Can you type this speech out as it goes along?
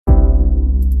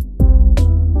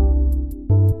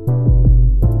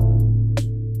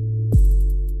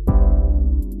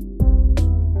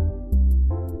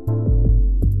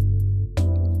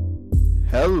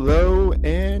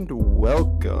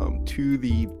to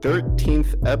the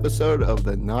 13th episode of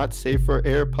the Not Safe for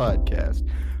Air podcast.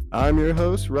 I'm your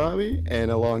host, Robbie,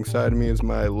 and alongside me is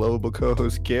my lovable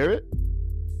co-host, Garrett.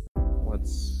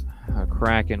 What's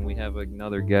cracking? We have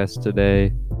another guest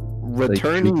today.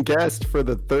 Returning guest for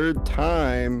the third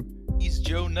time. He's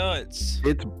Joe Nuts.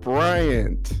 It's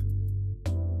Bryant.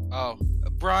 Oh,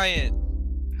 Bryant.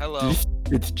 Hello.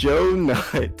 It's Joe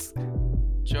Nuts.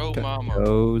 Joe Mama.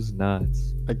 Joe's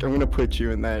Nuts. Like, I'm gonna put you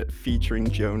in that featuring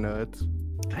Joe Nuts.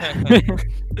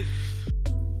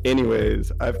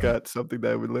 Anyways, I've got something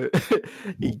that would let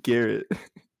hey, Garrett.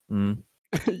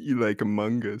 You like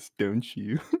Among Us, don't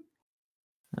you?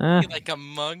 You like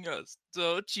Among Us,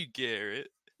 don't you, Garrett?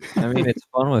 I mean, it's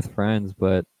fun with friends,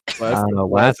 but I don't know.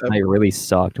 Last night really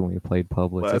sucked when we played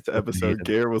Publix. Last episode,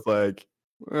 Garrett was like,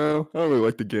 well, I don't really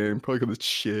like the game, probably because it's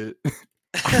shit.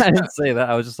 I didn't say that.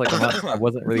 I was just like, I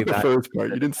wasn't really the that. first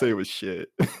part, you didn't say it was shit.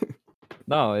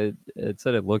 No, it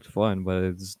said it looked fun, but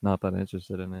it's not that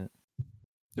interested in it.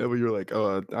 Yeah, but you're like,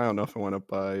 oh, I don't know if I want to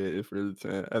buy it if it's,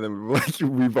 and then like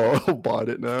we've all bought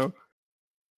it now.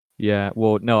 Yeah,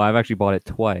 well, no, I've actually bought it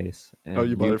twice. Oh,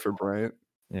 you bought it for Bryant?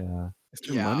 Yeah.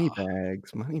 Money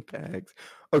bags.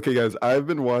 Okay, guys, I've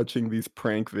been watching these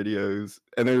prank videos,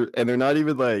 and they're not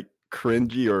even like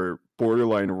cringy or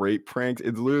borderline rape pranks.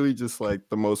 It's literally just like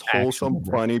the most wholesome,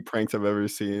 funny pranks I've ever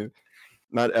seen.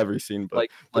 Not ever seen, but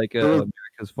like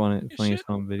America's Funniest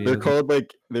Home Videos. They're called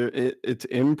like it's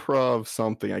improv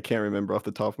something. I can't remember off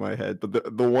the top of my head, but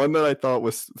the one that I thought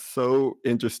was so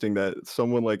interesting that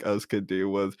someone like us could do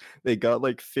was they got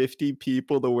like 50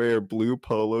 people to wear blue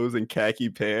polos and khaki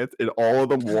pants, and all of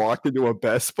them walked into a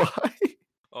Best Buy.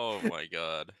 Oh my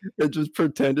god. And just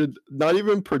not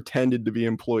even pretended to be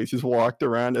employees, just walked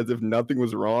around as if nothing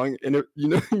was wrong. And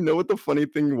you know what the funny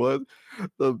thing was?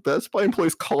 The Best Buy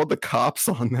employees called the cops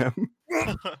on them.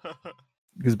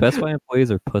 Because Best Buy employees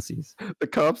are pussies. The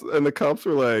cops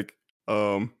were like,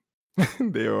 we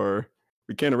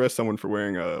can't arrest someone for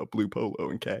wearing a blue polo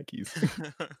and khakis.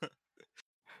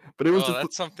 But it was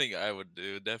that's something I would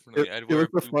do, definitely. It was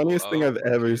the funniest thing I've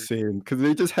ever seen, because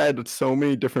they just had so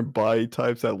many different body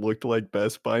types that looked like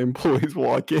Best Buy employees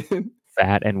walk in.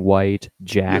 Fat and white,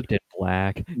 jacked and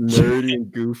black, nerdy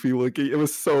and goofy looking. It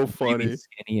was so funny. Really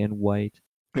skinny and white.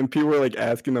 And people were like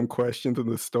asking them questions in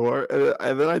the store,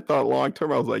 and then I thought long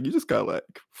term, I was like, you just got like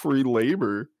free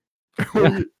labor.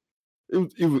 Yeah.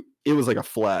 It was like a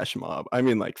flash mob. I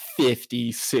mean, like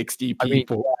 50, 60 people. I mean,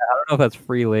 yeah, I don't know if that's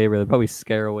free labor. They'd probably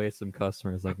scare away some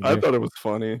customers. Like, I thought it was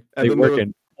funny. And then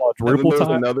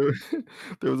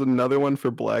there was another one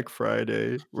for Black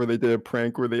Friday where they did a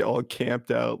prank where they all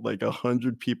camped out, like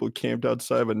 100 people camped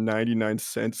outside of a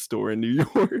 99-cent store in New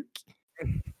York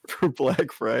for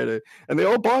Black Friday, and they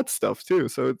all bought stuff too.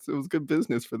 So it was good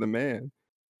business for the man.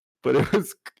 But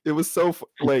it was so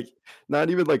like not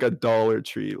even like a Dollar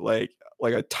Tree, like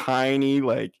a tiny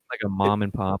like a mom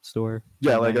and pop store.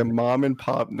 Yeah, like a mom and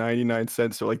pop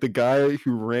 99-cent store. Like the guy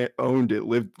who owned it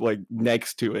lived like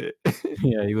next to it.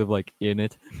 Yeah, he lived like in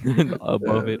it,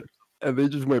 above it. And they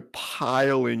just went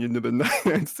piling into the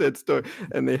 99-cent store,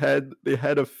 and they had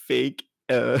a fake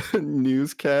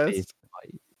newscast.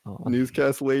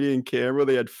 Newscast lady and camera.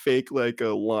 They had fake like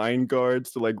line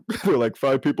guards to like they're like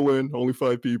 5 people in, only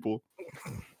 5 people.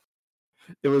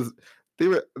 It was they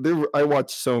were I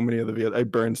watched so many of the videos. I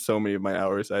burned so many of my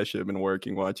hours I should have been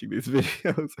working watching these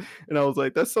videos. And I was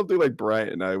like, that's something like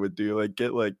Bryant and I would do. Like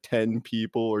get like 10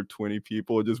 people or 20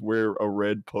 people and just wear a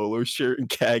red polo shirt and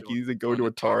khakis and go to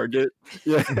a Target.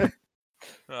 Yeah.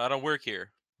 I don't work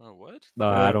here. Oh, what? No,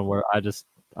 I don't work. I just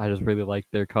really like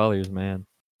their colors, man.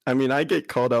 I mean, I get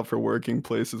called out for working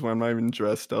places when I'm not even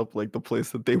dressed up like the place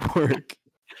that they work.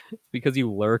 It's because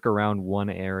you lurk around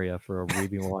one area for a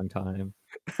really long time.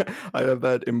 I have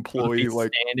that employee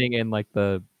like standing in like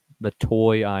the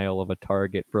toy aisle of a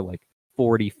Target for like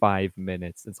 45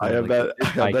 minutes. It's I have that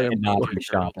employee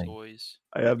shopping. Toys.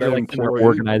 I have that like employee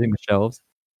organizing the shelves.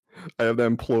 I have the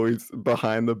employees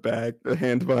behind the back, the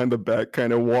hands behind the back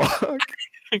kind of walk.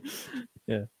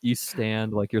 Yeah, you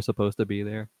stand like you're supposed to be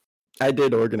there. I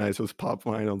did organize those pop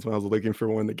vinyls when I was looking for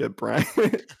one to get Brian.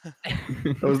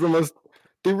 That was the most.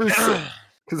 They were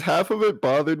because half of it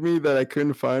bothered me that I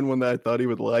couldn't find one that I thought he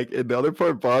would like, and the other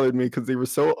part bothered me because they were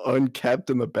so unkept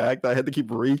in the back that I had to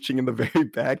keep reaching in the very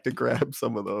back to grab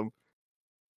some of them.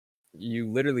 You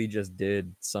literally just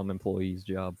did some employee's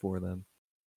job for them.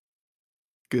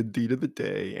 Good deed of the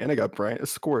day, and I got Brian a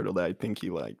Squirtle that I think he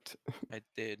liked. I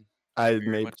did. I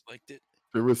very much liked it.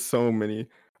 There was so many.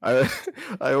 I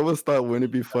I almost thought, wouldn't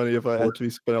it be funny if I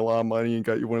actually spent a lot of money and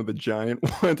got you one of the giant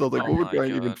ones? I was like, Oh what would my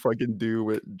Brian even god. fucking do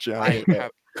with I giant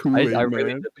have I Kool-Aid really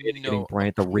Man? debated getting no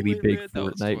Bryant the really Kool-Aid big Man, that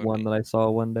was Fortnite one funny. that I saw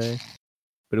one day,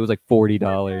 but it was like $40.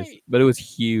 Fortnite. But it was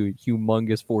huge,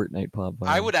 humongous Fortnite pop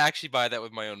I vinyl. would actually buy that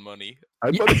with my own money.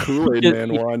 I'd Yeah, buy the Kool-Aid it,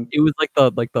 Man it, one. it was like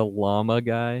the llama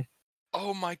guy,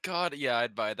 Oh my god, yeah,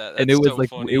 I'd buy that. and That's so it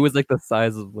funny. was like the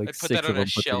size of like I'd put that 6 on of a them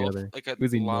put shelf, together. like a It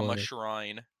was llama enormous.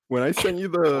 shrine. When I sent you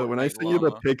the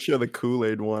Llama. picture of the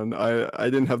Kool-Aid one, I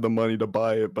didn't have the money to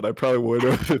buy it, but I probably would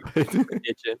have if I did.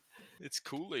 Kitchen. It's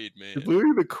Kool-Aid Man. It's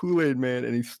literally the Kool-Aid Man,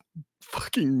 and he's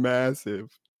fucking massive.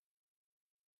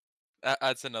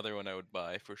 That's another one I would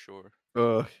buy for sure.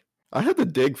 I had to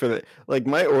dig for that. Like,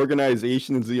 my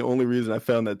organization is the only reason I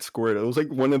found that Squirtle. It was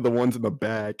like one of the ones in the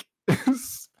back.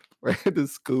 I had to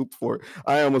scoop for it.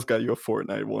 I almost got you a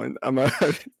Fortnite one. I'm not.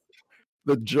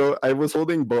 The joke. I was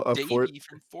holding Davey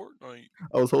from Fortnite.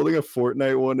 I was holding a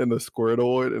Fortnite one and the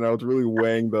Squirtle one, and I was really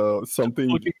weighing something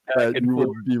Looking back that and you forth.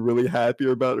 would be really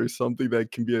happy about, or something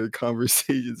that can be a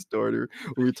conversation starter.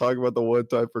 When we talk about the one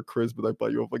time for Christmas, I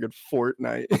bought you a fucking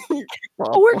Fortnite.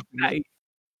 Fortnite.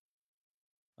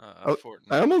 I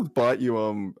Fortnite. almost bought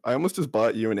you I almost just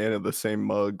bought you and Anna the same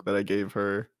mug that I gave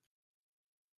her.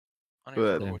 I don't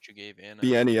remember what you gave Anna.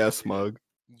 The NES mug.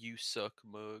 You suck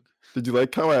mug. Did you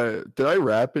like how did I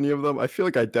wrap any of them? I feel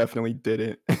like I definitely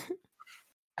didn't.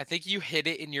 I think you hid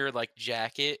it in your like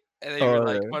jacket, and then you were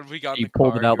like, when we got in You the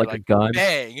pulled car, it out you were like a gun.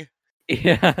 bang,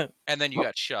 Yeah. and then you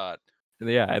got shot.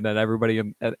 Yeah, and then everybody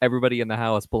in the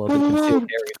house pulled out the concealed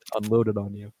carry and unloaded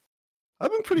on you.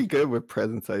 I've been pretty good with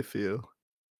presents, I feel.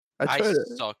 I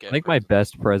suck at I think my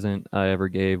best present I ever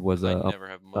gave was I a never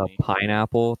have money.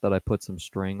 pineapple that I put some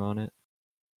string on it.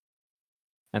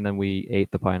 And then we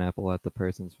ate the pineapple at the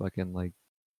person's fucking like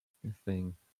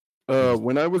thing.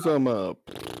 When I was oh,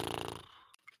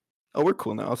 we're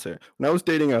cool now. I'll say it. When I was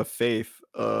dating Faith,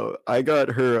 I got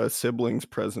her siblings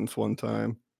presents one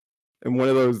time in one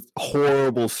of those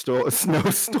horrible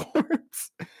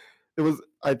snowstorms.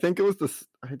 I think it was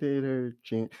I dated her.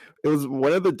 It was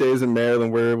one of the days in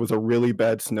Maryland where it was a really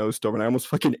bad snowstorm, and I almost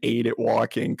fucking ate it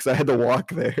walking because I had to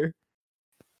walk there.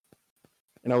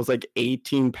 And I was like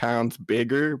 18 pounds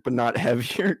bigger, but not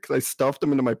heavier because I stuffed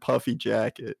them into my puffy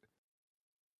jacket.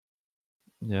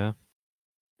 Yeah.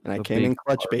 And I came in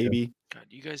clutch, baby. God,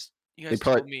 you guys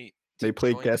told me they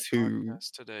played join Guess the Who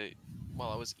podcast today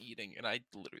while I was eating, and I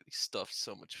literally stuffed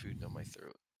so much food down my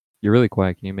throat. You're really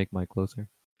quiet. Can you make Mike closer?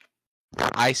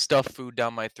 I stuffed food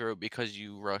down my throat because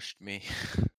you rushed me.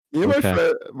 You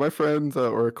know, my friends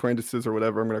or acquaintances or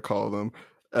whatever I'm gonna call them,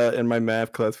 in my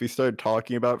math class, we started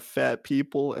talking about fat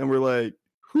people, and we're like,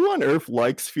 "Who on earth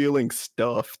likes feeling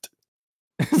stuffed?"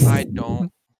 I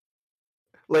don't.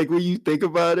 Like, when you think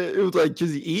about it, it was like,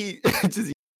 just eat,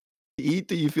 just eat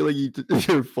till you feel like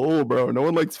you're full, bro. No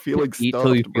one likes feeling Eat stuffed,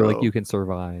 till you feel bro. like you can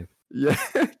survive. Yeah.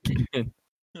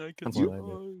 I can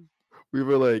We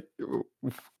were like,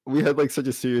 we had like such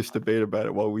a serious debate about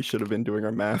it while we should have been doing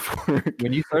our math work.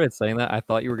 When you started saying that, I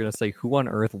thought you were gonna say, "Who on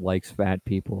earth likes fat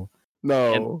people?"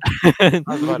 No, I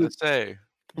was about to say.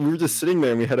 We were just sitting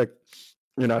there and we had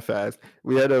you're not fast.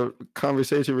 We had a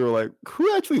conversation. We were like,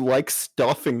 who actually likes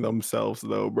stuffing themselves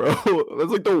though, bro?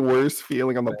 That's like the worst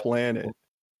feeling on the planet.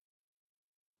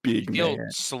 Big You feel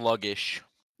man. sluggish.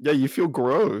 Yeah, you feel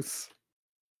gross.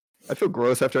 I feel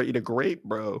gross after I eat a grape,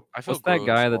 bro. I feel What's that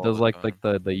guy that does like time.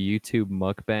 the YouTube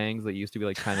mukbangs that used to be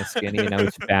like kind of skinny and now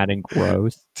he's fat and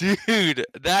gross? Dude,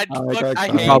 that I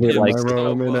hate probably him like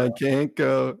so and I much. can't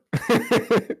go.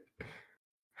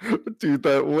 Dude,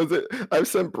 that was it. I've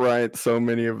sent Bryant so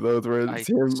many of those where it's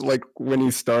him like when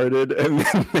he started and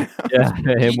then Yeah,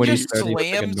 him when he just started, he was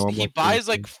like a slams. normal He buys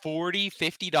like person.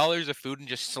 $40-$50 of food and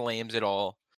just slams it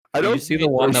all. I Did don't you see the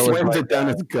think one he that was slams like, it down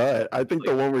his gut. I think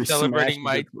the one where he Celebrating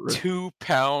smashes my it.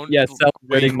 2-pound yeah,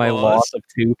 celebrating weight my loss loss of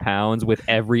 2 pounds with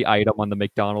every item on the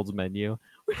McDonald's menu.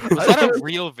 Was that a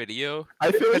real video?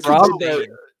 I feel like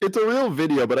it's a real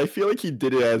video, but I feel like he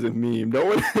did it as a meme. No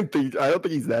one thinks. I don't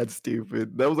think he's that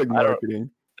stupid. That was like marketing.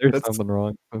 There's something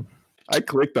wrong. I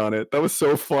clicked on it. That was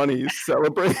so funny.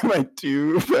 Celebrating my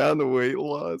 2-pound weight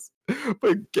loss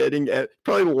by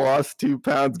probably lost 2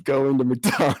 pounds going to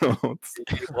McDonald's.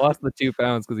 He lost the 2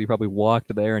 pounds because he probably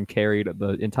walked there and carried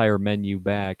the entire menu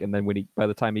back, and then by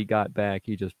the time he got back,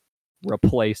 he just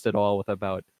replaced it all with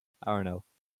about, I don't know,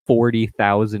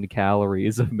 40,000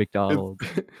 calories of McDonald's.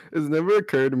 It's never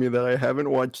occurred to me that I haven't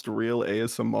watched real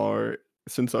ASMR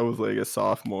since I was like a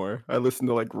sophomore. I listen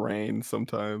to like Rain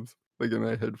sometimes, like in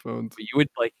my headphones. But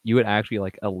you would actually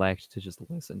like elect to just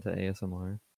listen to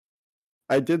ASMR.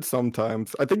 I did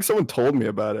sometimes. I think someone told me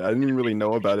about it. I didn't really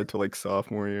know about it till like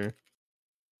sophomore year.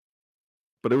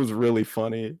 But it was really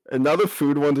funny. And now the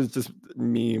food ones is just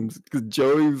memes because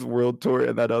Joey's World Tour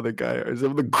and that other guy are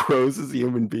some of the grossest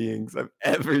human beings I've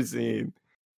ever seen.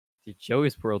 Dude,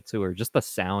 Joey's World Tour, just the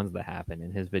sounds that happen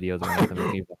in his videos are enough to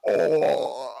make me.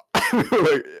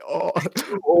 Like,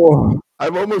 oh.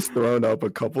 I've almost thrown up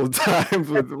a couple of times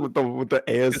with the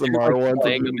ASMR ones.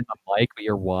 Playing them in the mic, but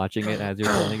you're watching it as you're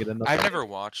playing it in the. I've never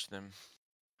watched them.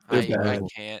 They're I bad.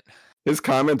 can't. His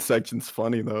comment section's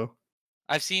funny though.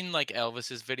 I've seen like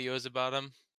Elvis's videos about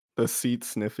him. The seat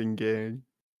sniffing gang.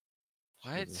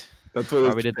 What? That's what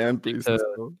Probably his fan piece is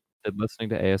called. Did listening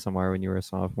to ASMR when you were a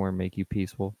sophomore make you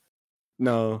peaceful?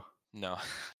 No. No.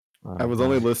 I was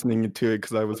only listening to it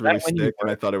because I was really sick and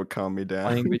I thought it would calm me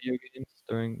down. Playing video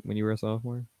games when you were a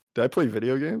sophomore? Did I play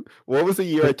video game? What was the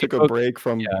year I took a break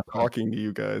from talking to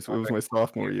you guys? It was my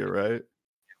sophomore year, right?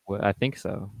 Well, I think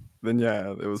so. Then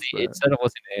yeah, it was. Instead of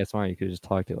listening to ASMR, you could just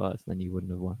talk to us. Then you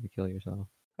wouldn't have wanted to kill yourself.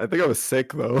 I think I was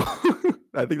sick though.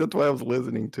 I think that's why I was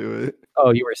listening to it.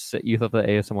 Oh, you were sick. You thought the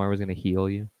ASMR was going to heal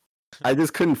you? I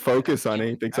just couldn't focus on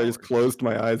anything, so I just closed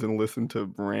my eyes and listened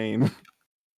to rain.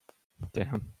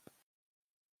 Damn.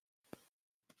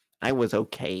 I was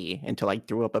okay until I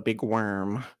threw up a big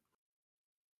worm.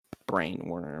 Brain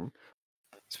worm.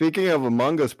 Speaking of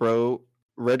Among Us, bro,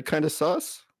 Red kind of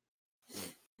sus?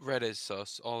 Red is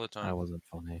sus all the time. That wasn't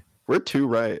funny. We're too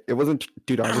right. It wasn't,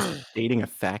 dude. I was dating a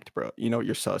fact, bro. You know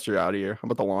you're sus. You're out of here. I'm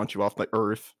about to launch you off the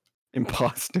Earth,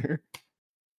 imposter.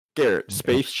 Garrett,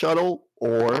 space shuttle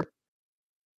or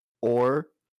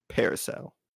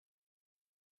parasail?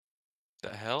 The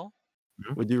hell?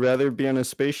 Would you rather be on a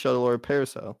space shuttle or a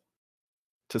parasail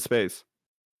to space?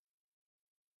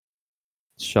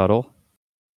 Shuttle.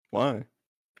 Why?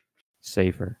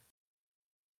 Safer.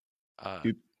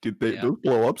 Dude, they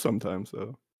blow up sometimes,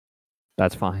 though.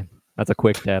 That's fine. That's a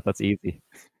quick death. That's easy.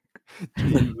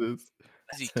 Jesus.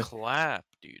 Easy clap,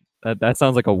 dude. That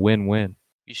sounds like a win-win.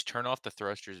 You just turn off the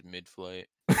thrusters mid-flight.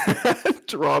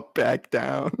 Drop back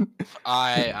down.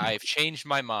 I've changed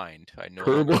my mind. I know.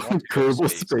 Kerbal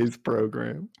Space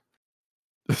Program.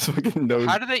 This fucking knows.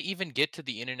 How do they even get to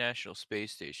the International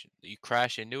Space Station? You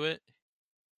crash into it?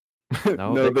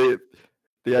 No,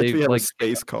 they actually have a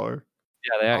space car.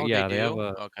 Yeah, they have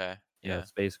a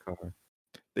space car.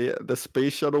 The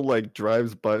space shuttle like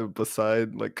drives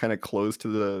beside, like kind of close to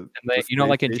the. And you know,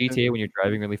 like in GTA, when you're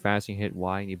driving really fast, you hit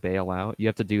Y and you bail out. You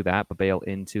have to do that, but bail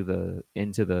into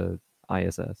the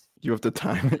ISS. You have to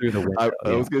time it through the window.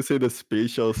 I was gonna say the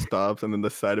space shuttle stops and then the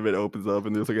side of it opens up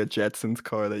and there's like a Jetsons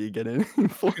car that you get in.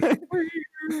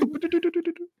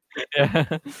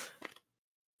 Yeah.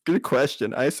 Good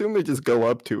question. I assume they just go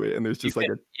up to it and there's just I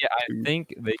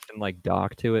think they can like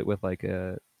dock to it with like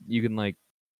you can like.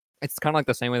 It's kind of like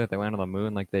the same way that they land on the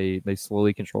moon. Like they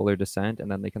slowly control their descent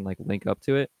and then they can like link up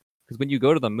to it. Because when you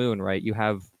go to the moon, right, you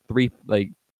have three,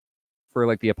 like for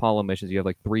like the Apollo missions, you have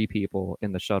like 3 people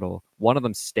in the shuttle. One of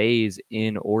them stays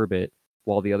in orbit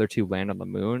while the other 2 land on the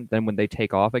moon. Then when they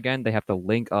take off again, they have to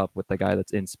link up with the guy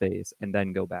that's in space and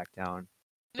then go back down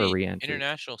for re-entry.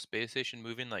 International Space Station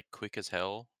moving like quick as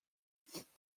hell.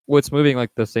 Well, it's moving like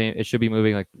the same. It should be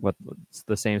moving like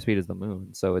the same speed as the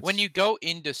moon. So it's when you go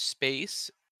into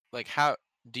space. Like, how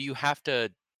do you have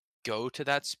to go to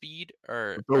that speed,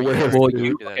 or so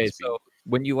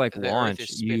when you like launch,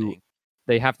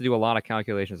 they have to do a lot of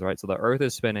calculations, right? So the Earth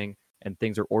is spinning and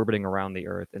things are orbiting around the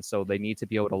Earth, and so they need to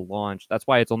be able to launch. That's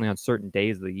why it's only on certain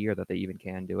days of the year that they even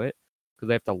can do it, because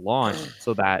they have to launch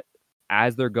so that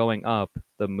as they're going up,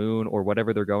 the moon or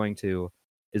whatever they're going to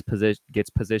gets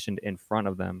positioned in front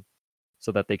of them,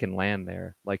 so that they can land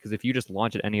there. Like, because if you just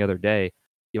launch it any other day,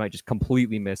 you might just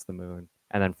completely miss the moon.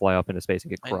 And then fly up into space and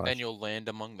get crushed. And you'll land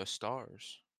among the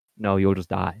stars. No, you'll just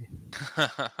die.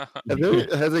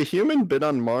 Has a human been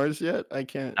on Mars yet? I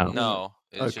can't. No,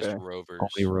 it's just rovers.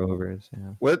 Only rovers.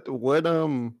 Yeah. What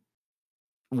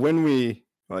when we?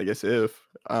 Well, I guess if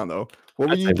I don't know. What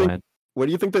do you think? What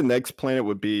do you think the next planet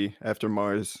would be after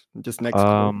Mars? Just next.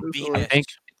 Venus.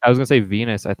 I was gonna say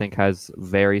Venus. I think has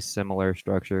very similar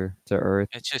structure to Earth.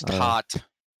 It's just hot.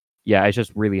 Yeah, it's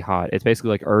just really hot. It's basically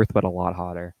like Earth, but a lot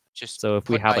hotter. So if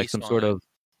we had like some sort of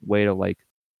way to like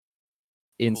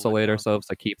insulate ourselves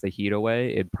to keep the heat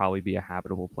away, it'd probably be a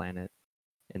habitable planet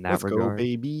in that regard. Go,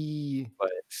 baby.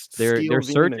 But they're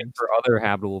searching for other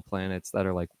habitable planets that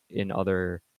are like in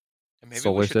other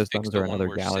solar systems or in other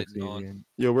galaxies.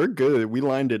 Yeah, we're good. We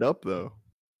lined it up though.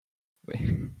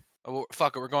 Oh,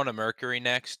 fuck it, we're going to Mercury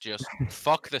next. Just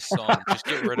fuck the sun. Just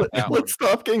get rid of that one. Let's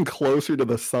stop getting closer to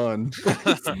the sun.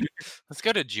 Let's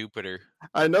go to Jupiter.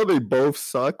 I know they both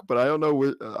suck, but I don't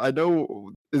know. I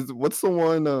know what's the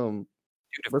one? Dude,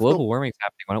 if global warming's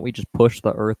happening, why don't we just push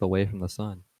the Earth away from the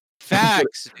sun?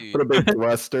 Facts, Put a dude. big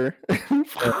thruster.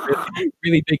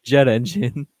 Really big jet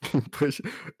engine. Push.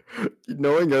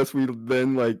 Knowing us, we'd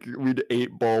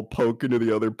 8-ball poke into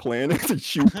the other planet and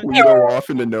shoot Pluto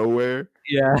off into nowhere.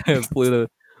 Yeah, Pluto.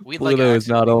 We'd Pluto is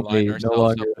not accidentally line only no ourselves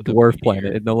longer up a with a dwarf meteor.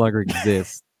 planet; it no longer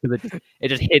exists. 'Cause it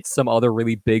just hits some other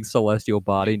really big celestial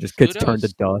body and just gets turned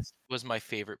to dust. Was my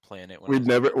favorite planet when We'd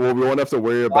never. Well, we won't have to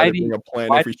worry about it being a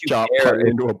planet if we shot Pluto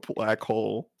into a black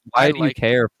hole. Why do you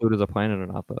care if Pluto's a planet or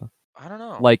not, though? I don't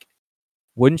know. Like,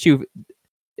 wouldn't you?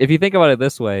 If you think about it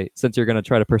this way, since you're gonna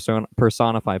try to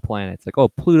personify planets, like, oh,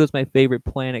 Pluto's my favorite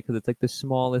planet because it's like the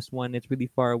smallest one. It's really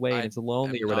far away and it's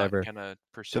lonely or whatever.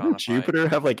 Didn't Jupiter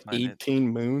have like 18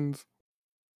 moons?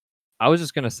 I was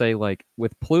just gonna say, like,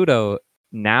 with Pluto,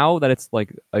 now that it's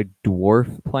like a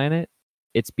dwarf planet,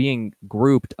 it's being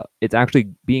grouped. It's actually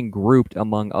being grouped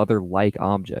among other like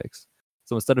objects.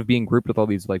 So instead of being grouped with all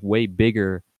these like way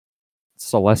bigger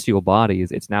celestial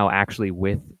bodies, it's now actually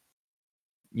with,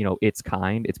 its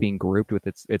kind. It's being grouped with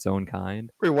its own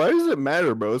kind. Wait, why does it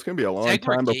matter, bro? It's gonna be a long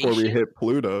time before we hit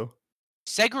Pluto.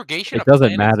 Segregation. It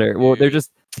doesn't matter. Well, they're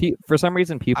just for some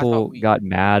reason people got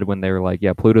mad when they were like,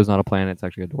 "Yeah, Pluto's not a planet; it's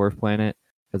actually a dwarf planet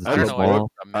because it's too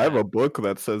small." I have a book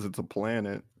that says it's a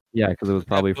planet. Yeah, because it was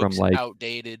probably from like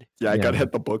outdated. Yeah, I gotta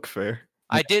hit the book fair.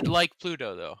 I did like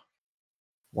Pluto though.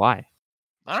 Why?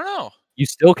 I don't know. You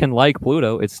still can like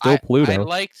Pluto. It's still Pluto. I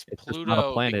liked it's Pluto not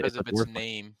a planet, because of its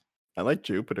name. I like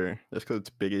Jupiter just because it's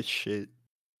big as shit.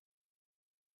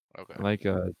 Okay. I like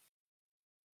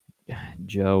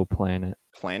Joe planet.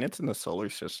 Planets in the solar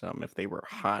system, if they were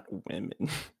hot women.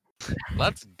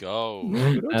 Let's go.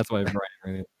 That's why Brian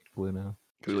really likes Pluto.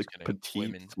 Like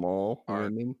petite, small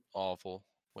women. Awful.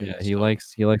 Yeah, he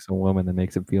likes a woman that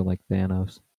makes him feel like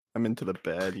Thanos. I'm into the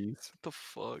baddies. What the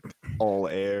fuck? All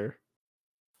air.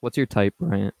 What's your type,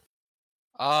 Bryant?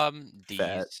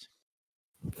 D's.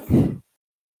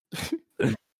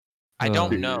 I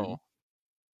don't know.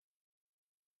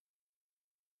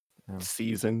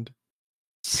 Seasoned.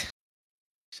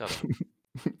 Shut up.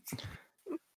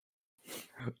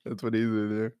 That's what he's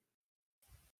in there.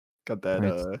 Got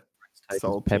that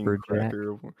saltine pepper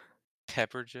cracker.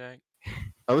 Pepper jack.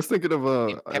 I was thinking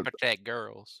of Pepper jack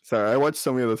girls. Sorry, I watched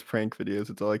so many of those prank videos.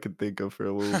 It's all I could think of for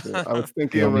a little bit. I was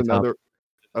thinking of another.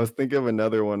 I was thinking of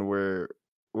another one where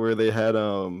they had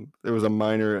there was a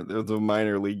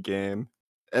minor league game,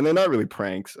 and they're not really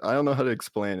pranks. I don't know how to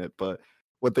explain it, but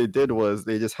what they did was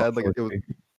they just had like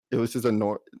it was just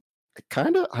a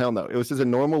kind of, I don't know, it was just a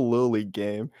normal little league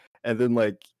game, and then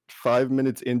like 5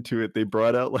 minutes into it, they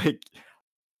brought out like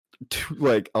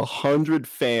 100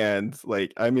 fans,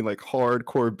 like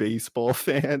hardcore baseball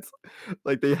fans.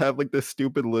 Like they have like the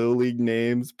stupid little league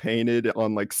names painted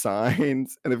on like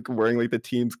signs, and they're wearing like the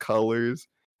team's colors.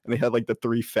 And they had like the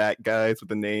 3 fat guys with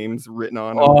the names written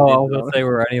on them. Oh, I was gonna say,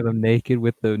 were any of them naked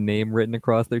with the name written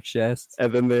across their chests?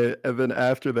 And then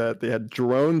after that, they had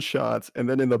drone shots, and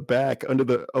then in the back,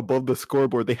 above the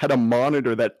scoreboard, they had a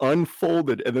monitor that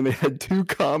unfolded, and then they had 2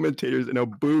 commentators in a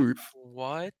booth.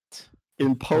 What?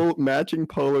 In matching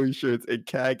polo shirts and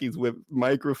khakis with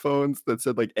microphones that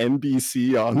said like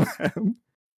NBC on them.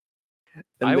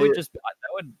 I would just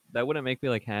that wouldn't make me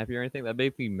like happy or anything. That'd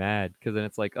make me mad because then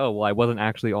it's like, oh well, I wasn't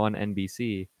actually on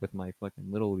NBC with my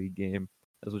fucking little league game.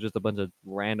 This was just a bunch of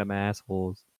random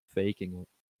assholes faking it.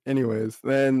 Anyways,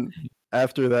 then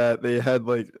after that, they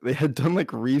had done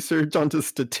like research onto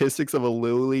statistics of a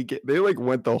little league. They like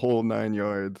went the whole 9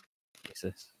 yards.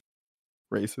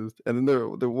 Racist. And then there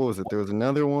what was it? There was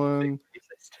another one.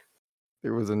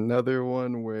 There was another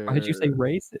one where. Why did you say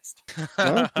racist?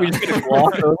 Huh? We just gonna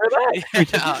gloss over that?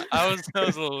 Yeah, I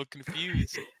was a little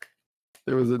confused.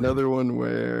 There was another one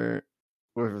where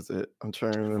was it? I'm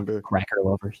trying to remember. Cracker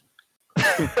lovers.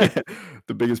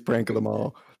 The biggest prank of them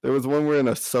all. There was one where in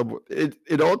a subway.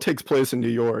 It all takes place in New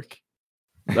York.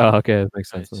 Oh, okay, that makes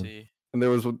sense. And they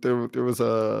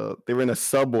were in a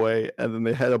subway, and then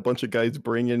they had a bunch of guys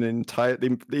bring in an entire.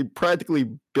 They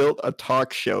practically built a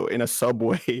talk show in a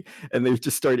subway, and they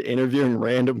just started interviewing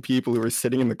random people who were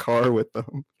sitting in the car with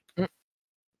them.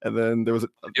 And then there was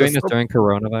doing this during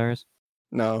coronavirus.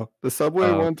 No, the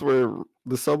subway one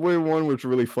was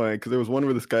really funny because there was one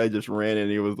where this guy just ran in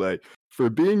and he was like, "For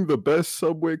being the best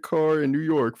subway car in New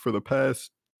York for the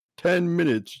past 10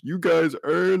 minutes, you guys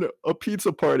earn a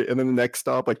pizza party." And then the next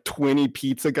stop, like 20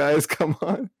 pizza guys come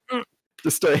on,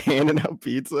 just start handing out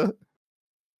pizza.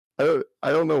 I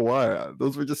don't know why.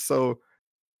 Those were just so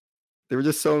they were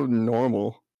just so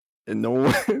normal, and no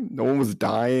one no one was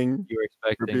dying You were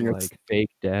or expecting like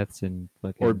fake deaths and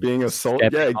or fucking being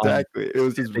assaulted. Yeah, exactly. It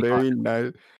was just stepping on very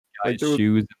nice. Like guys'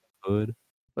 shoes in the hood.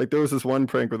 Like there was this one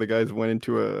prank where the guys went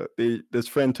into this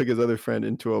friend took his other friend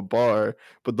into a bar,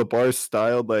 but the bar's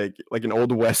styled like an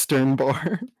old Western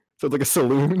bar. So it's like a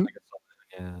saloon.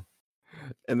 Yeah.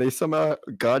 And they somehow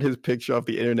got his picture off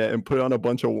the internet and put on a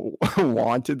bunch of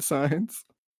wanted signs.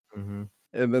 Mm-hmm.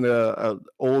 And then a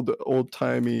old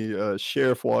timey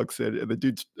sheriff walks in,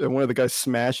 and one of the guys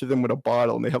smashes him with a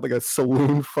bottle, and they have like a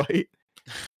saloon fight.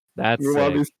 That's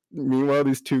sick. Meanwhile,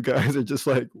 these two guys are just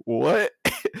like, what?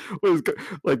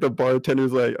 Like the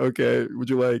bartender's like, okay, would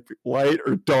you like light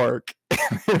or dark?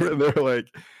 And they're like,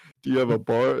 do you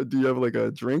have like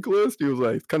a drink list? He was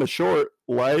like, kind of short,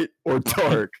 light or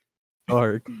dark.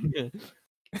 Dark. And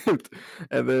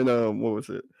then what was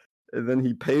it? And then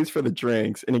he pays for the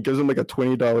drinks, and he gives him like a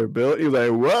 $20 bill. He's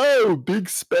like, whoa, big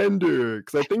spender.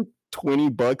 Because I think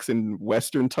 $20 in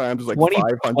Western times is like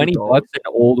 $500. $20 in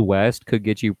Old West could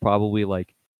get you probably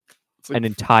like an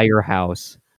entire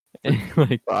house.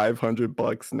 Like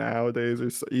 $500 nowadays, or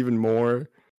even more.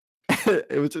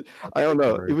 It was just, I don't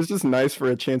know. It was just nice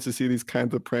for a chance to see these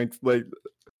kinds of pranks, like,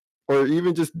 or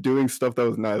even just doing stuff that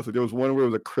was nice. Like there was one where it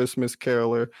was a Christmas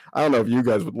caroler. I don't know if you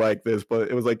guys would like this, but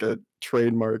it was like a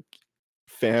trademark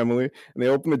family, and they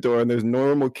open the door and there's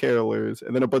normal carolers,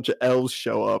 and then a bunch of elves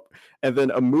show up, and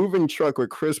then a moving truck with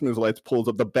Christmas lights pulls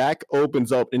up. The back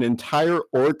opens up, an entire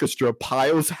orchestra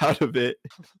piles out of it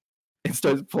and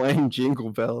starts playing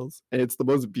Jingle Bells, and it's the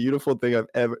most beautiful thing I've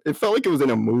ever. It felt like it was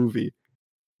in a movie.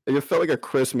 It felt like a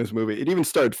Christmas movie. It even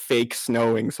started fake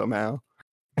snowing somehow.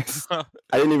 I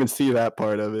didn't even see that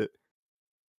part of it.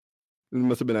 It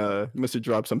must have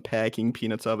dropped some packing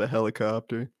peanuts out of a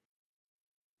helicopter.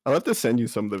 I'll have to send you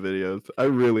some of the videos. I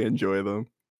really enjoy them.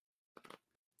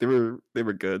 They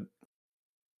were good.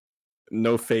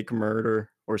 No fake murder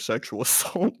or sexual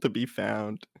assault to be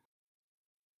found.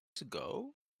 Let's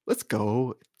go. Let's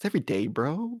go. It's every day,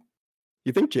 bro.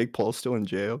 You think Jake Paul's still in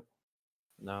jail?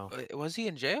 No. Was he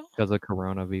in jail? Because of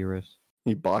coronavirus.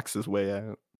 He boxed his way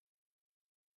out.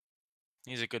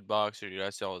 He's a good boxer, dude. I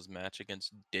saw his match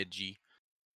against Digi.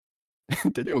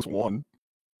 Digi almost won.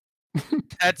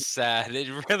 That's sad. It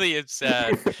really is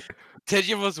sad.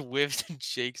 Digi almost whiffed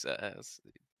Jake's ass.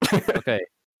 Okay.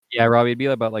 Yeah, Robbie, it'd be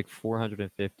about like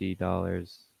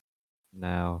 $450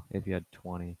 now if you had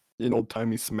 20. In old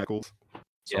timey smeckles.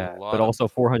 Yeah, but also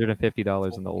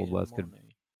 $450 in the Old West could,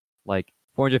 like,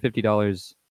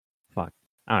 $450. Fuck,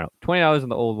 I don't know. $20 in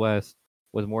the Old West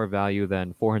was more value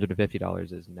than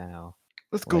 $450 is now.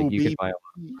 Let's go, you could buy a lot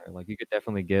more. Like, you could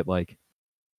definitely get like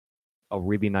a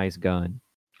really nice gun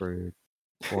for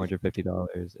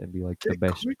 $450 and be like the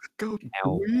best.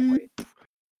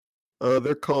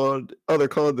 They're called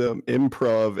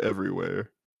Improv Everywhere.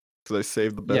 Because I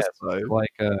saved the best side. Like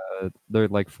they're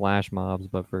like flash mobs,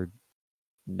 but for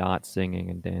not singing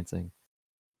and dancing.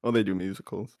 Well, they do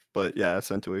musicals, but yeah,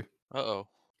 essentially. Uh-oh.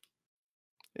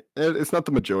 It's not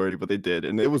the majority, but they did,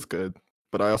 and it was good.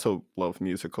 But I also love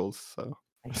musicals, so.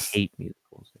 I hate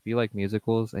musicals. If you like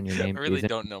musicals and your name I really isn't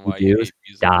don't know why you hate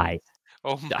musicals. Die.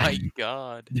 Oh my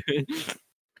god.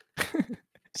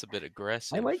 It's a bit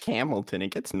aggressive. I like Hamilton.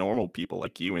 It gets normal people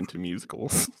like you into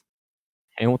musicals.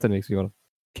 Hamilton makes me want to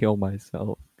kill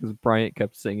myself because Bryant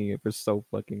kept singing it for so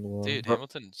fucking long. Dude,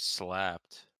 Hamilton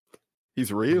slapped.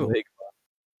 He's real.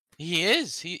 He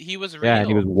is. He was real. Yeah, and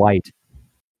he was white.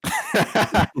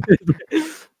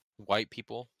 White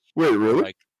people. Wait, really?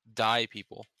 Like die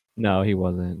people. No, he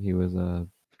wasn't. He was a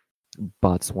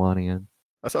Botswanian.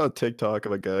 I saw a TikTok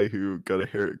of a guy who got a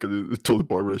hair because it told the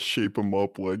barber to shape him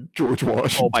up like George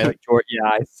Washington. Oh, by like George.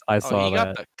 Yeah, I saw he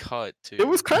that. got the cut too. It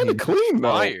was kind of clean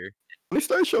though. Fire. When they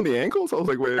started showing the ankles, I was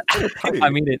like, "Wait, it's kind of tight." I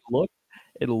mean,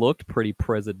 it looked pretty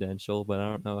presidential, but I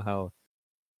don't know how.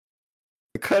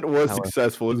 The cut was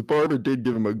successful. His barber did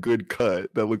give him a good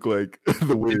cut that looked like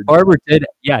the weird. His barber did,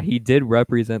 yeah, he did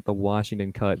represent the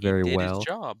Washington cut very well. He did his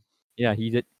job. Yeah, he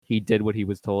did. He did what he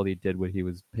was told. He did what he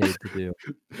was paid to do.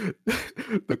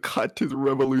 The cut is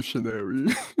revolutionary.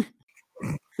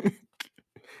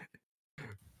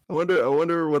 I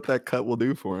wonder what that cut will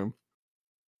do for him.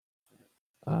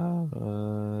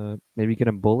 Maybe get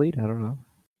him bullied. I don't know.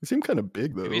 He seemed kind of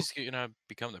big though. Maybe he's gonna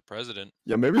become the president.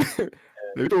 Yeah, maybe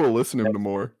they'll listen to him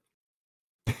more.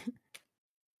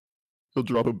 He'll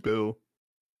drop a bill.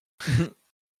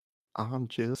 I'm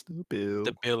just a bill.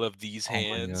 The bill of these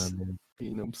hands.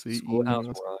 Schoolhouse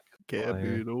Rock.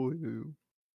 Capitol Hill.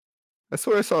 I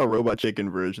swear I saw a Robot Chicken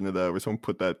version of that where someone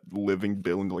put that living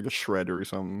Bill into like a shredder or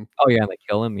something. Oh yeah, they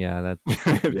kill him. Yeah, that.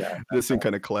 Yeah, This seemed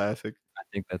kind of classic. I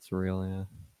think that's real. Yeah.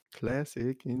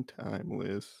 Classic and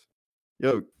timeless.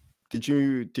 Yo, did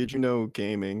you know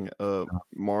gaming?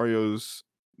 Mario's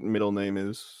middle name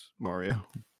is Mario.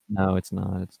 No, it's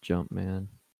not. It's Jumpman.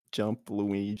 Jump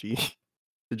Luigi.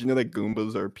 Did you know that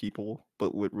Goombas are people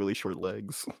but with really short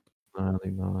legs? No,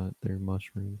 they're not. They're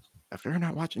mushrooms. If you're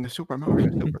not watching the Super Mario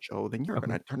Super Show, then you're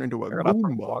gonna turn into a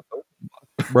Goomba.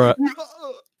 Bruh.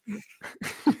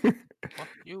 Fuck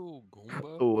you,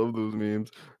 Goomba. I love those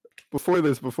memes.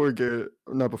 Before Garrett,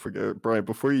 Brian,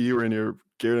 before you were in here,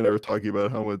 Garrett and I were talking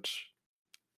about how much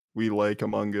we like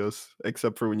Among Us,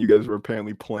 except for when you guys were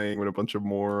apparently playing with a bunch of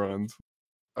morons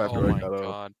after Oh I my got up.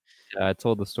 god. Yeah, I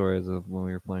told the stories of when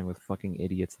we were playing with fucking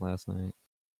idiots last night.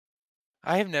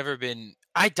 I have never been.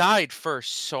 I died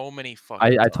first so many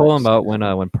fucking I told times. them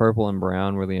about when Purple and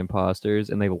Brown were the imposters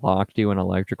and they locked you in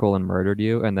electrical and murdered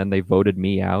you, and then they voted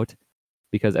me out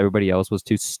because everybody else was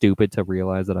too stupid to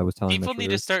realize that I was telling People the need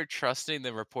truth. to start trusting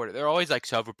the reporter. They're always like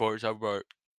self-report, self-report.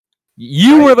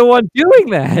 You were the one doing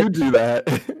that. You do that.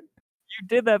 You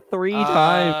did that 3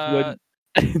 times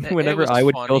whenever I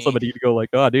would kill somebody, you'd go like,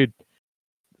 "Oh, dude,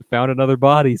 found another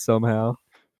body somehow."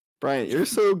 Brian, you're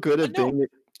so good at being.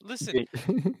 Listen,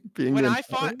 being when I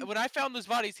found those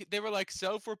bodies, they were like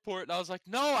self-report, and I was like,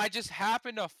 no, I just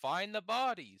happened to find the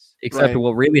bodies. Except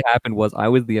what really happened was I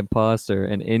was the imposter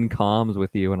and in comms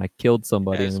with you, and I killed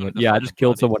somebody, and went, "Yeah, I just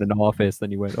killed someone in the office." Then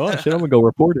you went, "Oh shit, I'm gonna go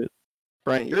report it."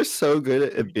 Brian, you're so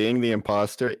good at being the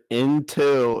imposter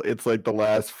until it's like the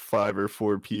last 5 or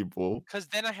 4 people. Because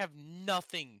then I have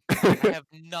nothing. I have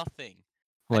nothing.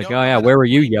 Like, oh yeah, where were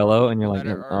you, Yellow? And you're like,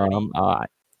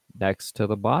 next to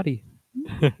the body.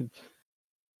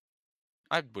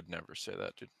 I would never say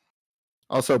that, dude.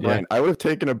 Also, Brian, I would have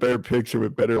taken a better picture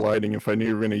with better lighting if I knew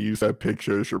you were going to use that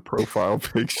picture as your profile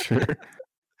picture.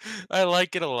 I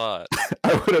like it a lot.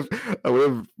 I would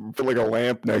have put like a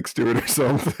lamp next to it or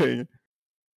something.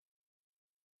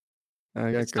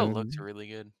 It still looks really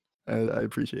good. I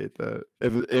appreciate that.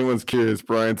 If anyone's curious,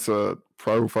 Brian's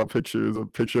profile picture is a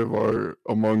picture of our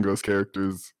Among Us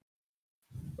characters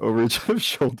over each other's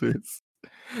shoulders.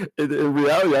 In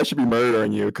reality, I should be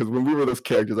murdering you because when we were those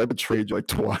characters, I betrayed you like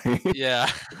twice. Yeah.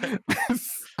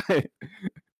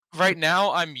 Right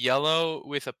now, I'm yellow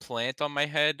with a plant on my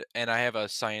head, and I have a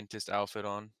scientist outfit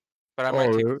on. But I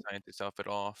might take the scientist outfit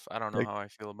off. I don't know how I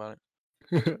feel about it.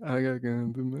 I got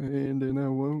guns in my hand and I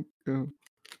won't go.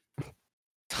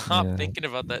 Stop thinking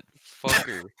about that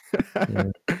fucker.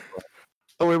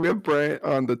 Oh wait, we have Brian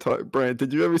on the talk. Brian,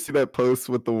 did you ever see that post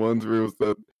with the ones where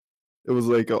it was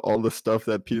like all the stuff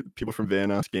that people from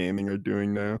Vanoss Gaming are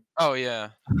doing now? Oh yeah,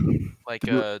 like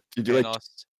did you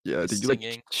Vanoss. Did you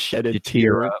like shed a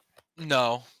tear?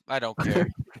 No, I don't care.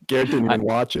 Garrett didn't even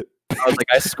watch it. I was like,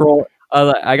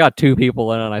 I got 2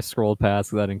 people in and I scrolled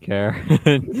past because I didn't care.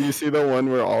 Did you see the one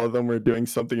where all of them were doing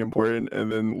something important and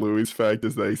then Louis' fact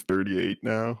is that he's 38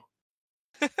 now?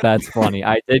 That's funny.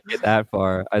 I did get that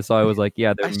far. I saw. I was like,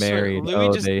 yeah, they're married.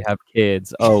 They have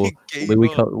kids. Oh,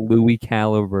 Louis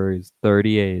Caliber is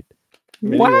 38.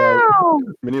 Wow.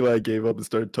 Mini-Lad gave up and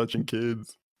started touching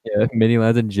kids. Yeah,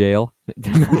 Mini-Lad's in jail.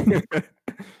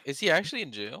 Is he actually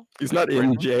in jail? He's not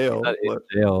in jail. He's not in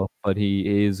jail, but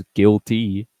he is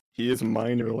guilty. He is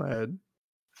minor lad.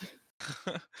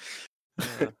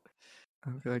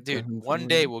 Dude, one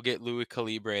day we'll get Louis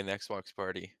Calibre in the Xbox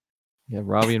party. Yeah,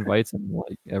 Robbie invites him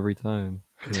like every time.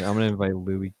 Yeah, I'm gonna invite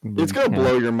Louis. It's gonna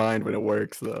blow your mind when it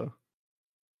works, though.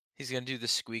 He's gonna do the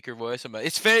squeaker voice. I'm like,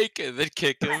 it's fake, and then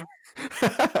kick him.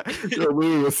 Yo,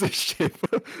 Louis was the shape.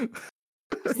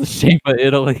 The shape of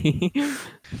Italy.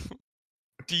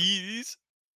 Jeez.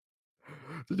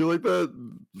 Did you like that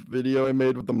video I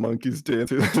made with the monkeys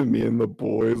dancing to Me and the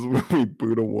Boys when we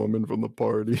boot a woman from the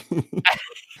party?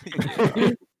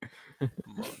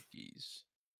 Monkeys.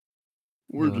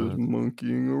 We're just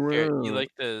monkeying around. Garrett, you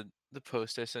like the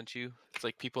post I sent you? It's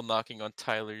like people knocking on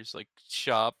Tyler's like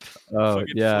shop. Oh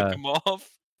yeah. Flick him off.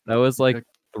 That was like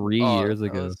 3 years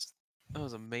ago. That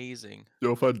was amazing.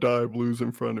 Yo, if I die, Blue's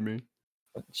in front of me.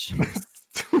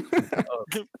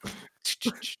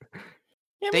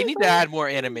 They need to add more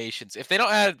animations. If they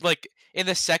don't add, like, in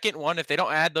the second one, if they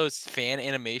don't add those fan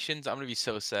animations, I'm gonna be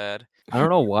so sad. I don't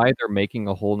know why they're making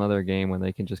a whole nother game when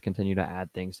they can just continue to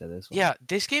add things to this one. Yeah,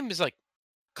 this game is like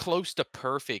close to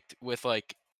perfect with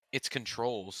like its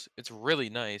controls. It's really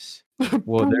nice.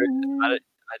 Well, I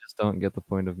just don't get the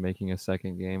point of making a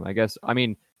second game. I guess, I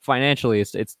mean, financially,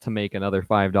 it's to make another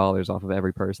 $5 off of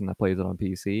every person that plays it on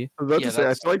PC. I was about to say,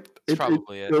 I feel like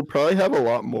it'll probably have a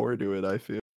lot more to it, I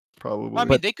feel. probably. I mean,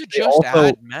 But they could they just also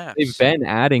add they've maps. been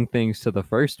adding things to the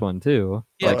first one too.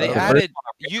 Yeah, Like they the first added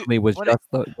one you originally was when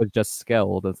it, just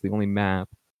Skeld. That's the only map,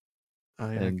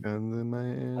 I got and guns in my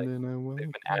hand like and I they've won't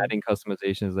been adding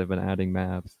customizations. They've been adding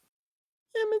maps.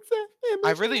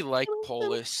 I really like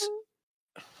Polis.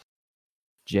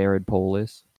 Jared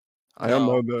Polis. I don't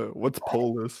know No, what's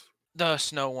Polis. the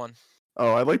snow one.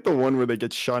 Oh, I like the one where they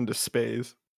get shot into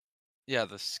space. Yeah,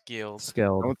 the skilled.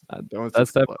 Skeld. Don't That's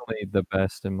explain. definitely the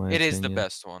best in my It is the opinion.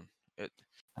 best one.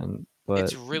 But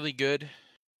It's really good.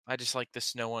 I just like the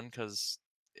snow one because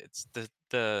it's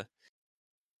the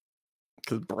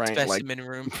Because Brian specimen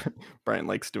room. Brian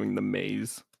likes doing the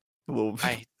maze. A little.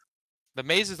 The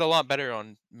maze is a lot better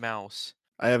on mouse.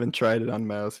 I haven't tried it on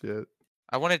mouse yet.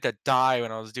 I wanted to die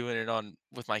when I was doing it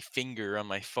with my finger on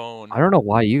my phone. I don't know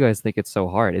why you guys think it's so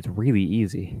hard. It's really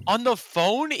easy. On the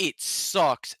phone, it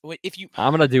sucks. If you,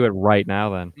 I'm gonna do it right now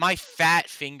then. my fat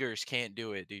fingers can't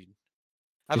do it, dude.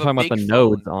 I You're have a talking about the big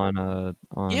nodes phone.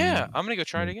 on. Yeah, I'm gonna go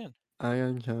try it again. I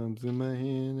got guns in my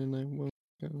hand and I won't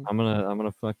go. I'm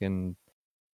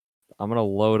gonna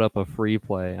load up a free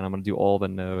play and I'm gonna do all the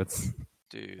nodes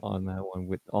Dude. on that one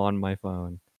on my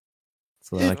phone,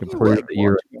 so that I If can you prove like that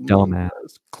you're a watching dumbass. Among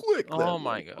Us, click that Oh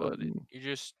my like god, button.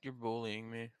 you're bullying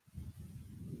me.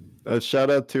 Shout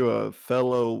out to a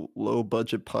fellow low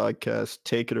budget podcast,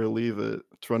 Take It or Leave It.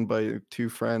 It's run by two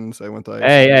friends I went to high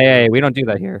Hey, school hey, hey! with. We don't do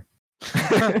that here.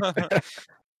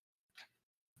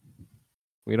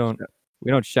 We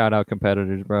don't shout out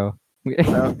competitors, bro. I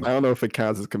don't know if it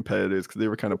counts as competitors because they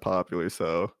were kind of popular,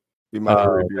 so we might have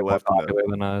already be they're more left in popular that.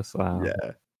 than us. Wow.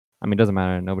 Yeah. I mean, it doesn't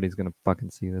matter. Nobody's gonna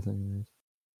fucking see this anyways.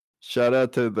 Shout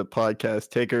out to the podcast,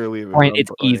 Take It or Leave It. Point, run it's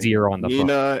by easier on the phone.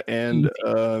 Nina and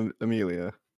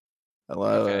Amelia. A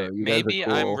lot Okay, of you guys are maybe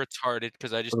I'm cool. retarded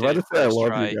because I I just was did about it to say I first love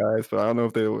try. you guys, but I don't know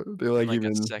if they like like a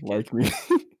even second. like me.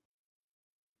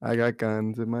 I got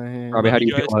guns in my hand. Robbie, how do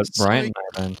you guys. feel about Bryant Psych. and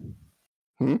I then?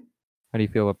 Hmm? How do you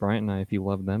feel about Bryant and I if you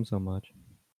love them so much?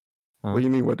 Huh? What do you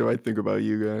mean? What do I think about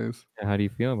you guys? Yeah, how do you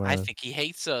feel about I it? think he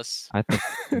hates us. I think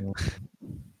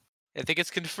I think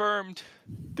it's confirmed.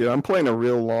 Dude, I'm playing a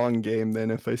real long game then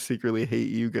if I secretly hate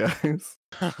you guys.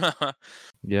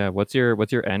 yeah. What's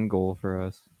your end goal for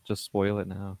us? Just spoil it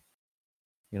now.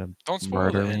 You know, Don't spoil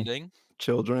murder the me. ending.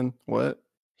 Children, what?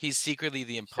 He's secretly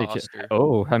the Say ch- imposter.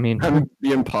 Oh, I mean, I'm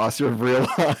the imposter of real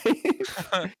life.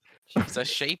 He's a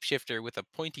shapeshifter with a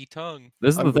pointy tongue.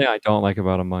 this is the I'm- thing I don't like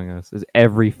about Among Us is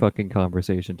every fucking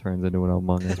conversation turns into an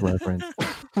Among Us reference.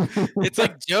 It's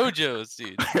like JoJo's,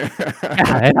 dude.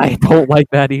 Yeah, and I don't like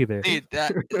that either. Dude,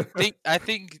 I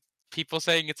think people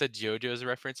saying it's a JoJo's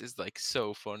reference is like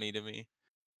so funny to me.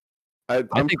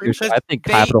 I'm pretty sure. I think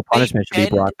they- capital they punishment should be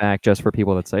bend- brought back just for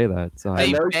people that say that. So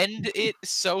They know- bend it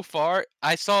so far.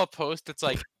 I saw a post that's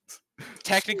like,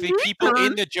 technically, people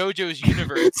in the JoJo's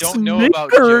universe don't know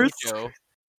about Snickers. JoJo.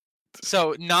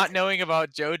 So not knowing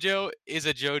about JoJo is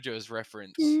a JoJo's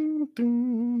reference.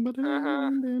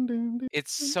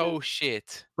 It's so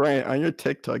shit. Brian, on your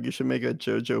TikTok, you should make a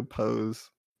JoJo pose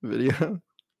video.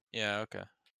 Yeah, okay.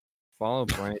 Follow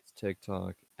Bryant's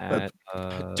TikTok That's- at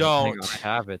hang on, Don't. I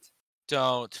have it.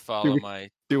 Don't follow Dude, my.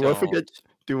 Dude, what Don't.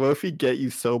 if we get you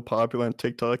so popular on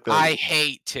TikTok that I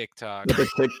hate TikTok.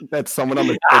 that someone on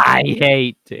the I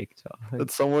hate TikTok.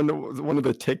 that one of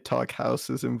the TikTok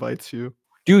houses invites you.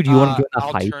 Dude, you want to get in the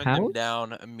I'll hype turn house? them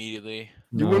down immediately.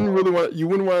 You No. wouldn't want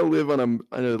to live on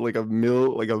a like a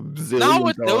zillion. Not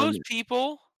with dollar- those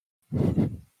people.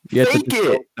 You have to Fake just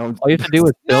it. all you have to do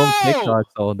is film No! TikToks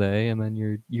all day, and then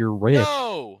you're rich.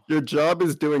 No. Your job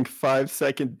is doing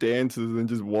 5-second dances and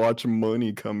just watch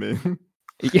money come in.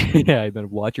 Yeah, then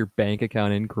watch your bank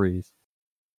account increase.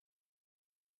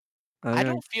 I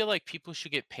don't feel like people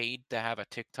should get paid to have a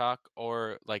TikTok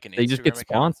or like an They Instagram just get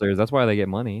account. sponsors. That's why they get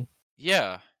money.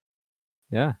 Yeah.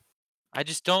 Yeah. I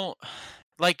just don't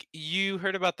like. You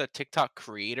heard about the TikTok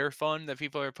creator fund that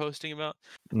people are posting about?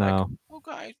 Like, No. oh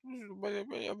guys,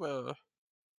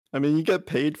 I mean, you get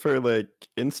paid for like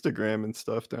Instagram and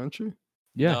stuff, don't you?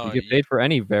 Yeah, No, you get paid for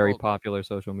any very well- popular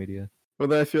social media. Well,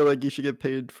 then I feel like you should get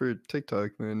paid for TikTok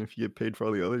then if you get paid for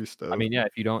all the other stuff. I mean, yeah,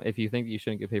 if you think you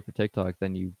shouldn't get paid for TikTok,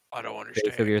 then you I don't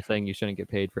understand. basically you're saying you shouldn't get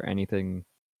paid for anything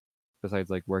besides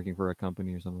like working for a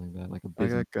company or something like that, like a I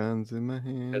business. got guns in my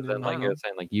hand. Because then and like I you're don't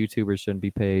saying like YouTubers shouldn't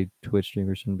be paid, Twitch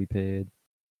streamers shouldn't be paid.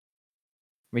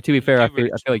 I mean, to be fair, I feel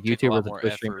YouTubers like take a lot YouTubers and more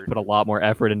Twitch streamers effort. put a lot more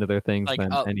effort into their things Like,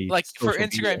 than any like for social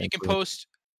media Instagram, you can influencer. post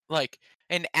like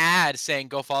an ad saying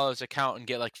go follow his account and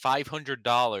get like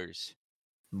 $500.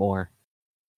 More.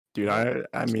 Dude,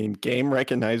 I mean, game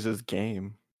recognizes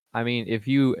game. I mean, if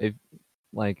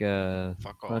Fuck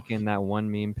off. fucking that one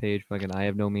meme page, fucking I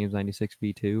have no memes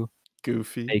 96v2.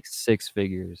 Goofy. Makes 6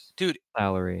 figures. Dude,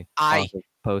 salary. I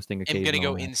posting am gonna go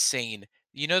occasional ads. insane.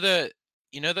 You know the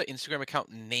Instagram account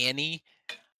Nanny?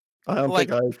 I don't Like,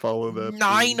 think I follow that.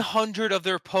 900 of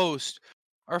their posts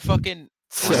are fucking.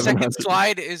 The second 700.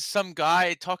 slide is some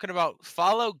guy talking about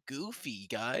follow Goofy,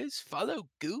 guys. Follow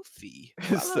Goofy.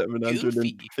 Follow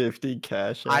Goofy. 750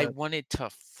 cash I app. wanted to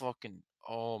fucking.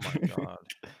 Oh my god.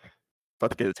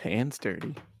 About to get his hands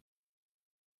dirty.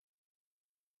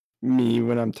 Me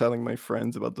when I'm telling my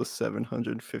friends about the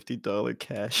 $750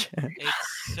 cash app.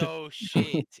 It's so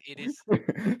shit. It is.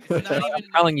 It's not even. I'm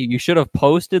telling you, you should have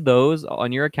posted those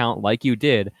on your account like you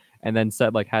did, and then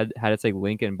said like had it say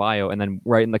link in bio, and then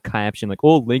write in the caption like,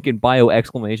 "Oh, link in bio!"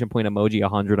 exclamation point emoji,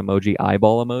 100 emoji,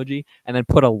 eyeball emoji, and then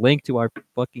put a link to our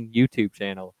fucking YouTube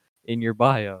channel in your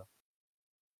bio.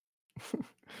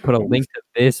 Put a link to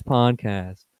this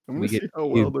podcast. I'm gonna see how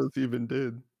well those even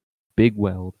did. Big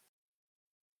weld.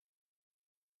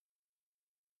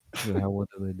 What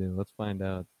do they do? Let's find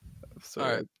out. So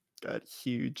I got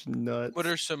huge nuts. What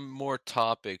are some more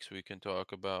topics we can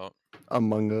talk about?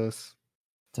 Among Us.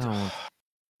 Don't.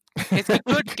 It's a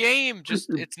good game. Just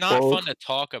it's not fun to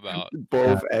talk about.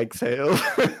 Both exhale.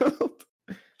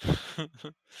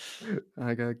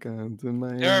 I got guns in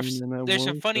my hand. There's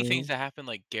some funny things that happen,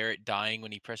 like Garrett dying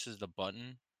when he presses the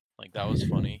button. Like that was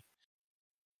funny.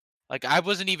 Like I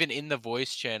wasn't even in the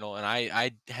voice channel, and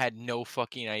I had no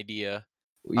fucking idea.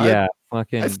 Yeah,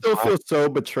 I still feel so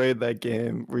betrayed that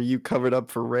game where you covered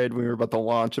up for Red when we were about to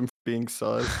launch him for being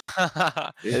sus.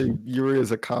 And you were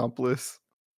his accomplice.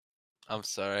 I'm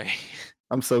sorry.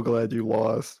 I'm so glad you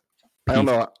lost. I don't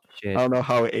know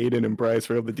how Aiden and Bryce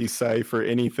were able to decipher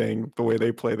anything the way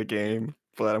they play the game,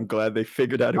 but I'm glad they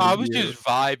figured out it was I was just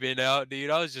vibing out, dude.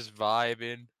 I was just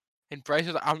vibing. And Bryce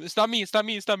was like, it's not me, it's not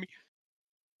me, it's not me.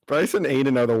 Bryce and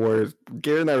Aiden are the worst.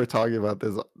 Garrett and I were talking about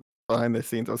this behind the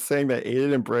scenes. I was saying that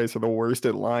Aiden and Bryce are the worst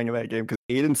at lying in that game because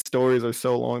Aiden's stories are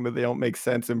so long that they don't make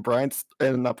sense, and Bryce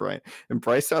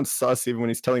sounds sus even when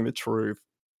he's telling the truth.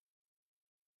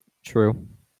 True.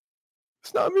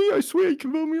 It's not me, I swear, you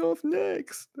can vote me off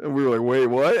next. And we were like, wait,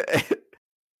 what?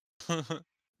 And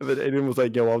then Aiden was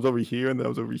like, yo, I was over here, and then I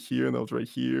was over here, and I was right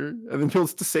here. And then he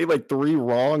was to say like 3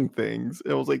 wrong things.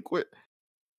 And I was like, what?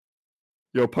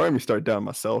 Yo, part of me started down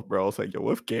myself, bro. I was like, yo,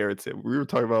 what if Garrett's it? We were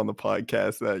talking about on the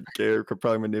podcast that Garrett could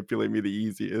probably manipulate me the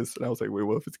easiest. And I was like, wait,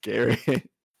 what if it's Garrett?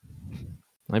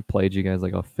 I played you guys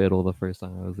like a fiddle the first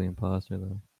time I was the imposter,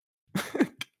 though.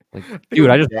 Like, dude,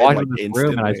 I just walked into this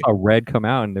room and I saw Red come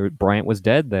out, and Bryant was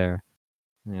dead there.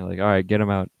 And you're like, all right, get him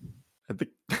out. I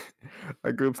think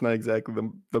our group's not exactly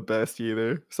the best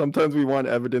either. Sometimes we want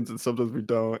evidence and sometimes we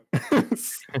don't.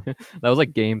 That was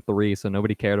like game 3, so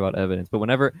nobody cared about evidence. But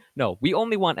we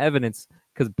only want evidence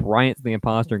because Bryant's the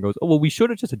imposter and goes, oh, well, we should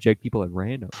have just ejected people at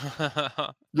random.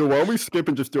 Yo, why don't we skip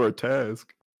and just do our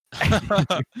task?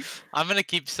 I'm going to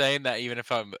keep saying that even if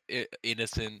I'm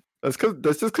innocent. That's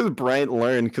just because Bryant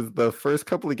learned, because the first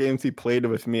couple of games he played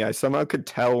with me, I somehow could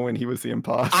tell when he was the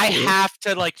imposter. I have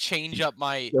to like change up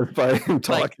my just by him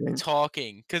talking.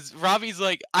 Talking. Because Robbie's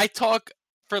like, I talk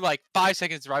for like 5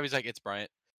 seconds, Robbie's like, it's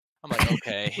Bryant. I'm like,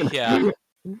 okay, yeah.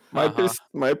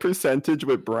 My percentage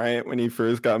with Bryant when he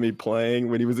first got me playing,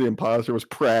 when he was the imposter, was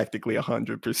practically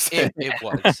 100%.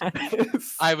 It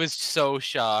was. I was so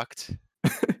shocked.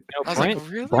 I was Bryant,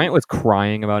 like, really? Bryant was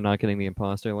crying about not getting the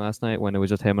imposter last night when it was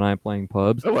just him and I playing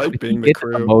pubs. I like being the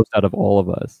crew. The most out of all of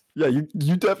us. Yeah,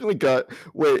 you definitely got.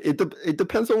 Wait, it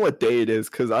depends on what day it is,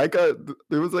 because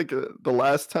there was like the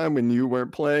last time when you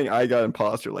weren't playing, I got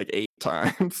imposter like 8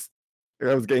 times.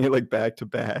 I was getting it like back to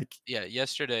back. Yeah,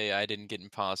 yesterday I didn't get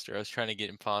imposter. I was trying to get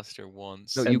imposter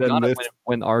once. No, you got it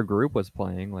when our group was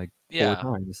playing like 4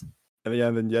 times.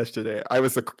 And then yesterday, I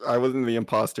wasn't the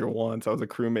imposter once. I was a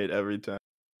crewmate every time.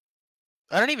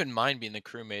 I don't even mind being the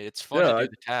crewmate. It's fun to do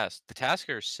the task. The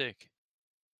tasker is sick.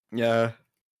 Yeah.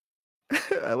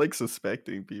 I like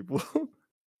suspecting people.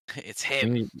 It's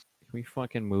him. Can we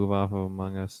fucking move off of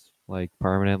Among Us like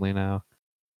permanently now?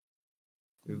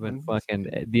 We've been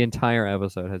the entire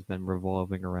episode has been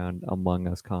revolving around Among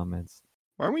Us comments.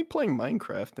 Why aren't we playing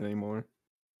Minecraft anymore?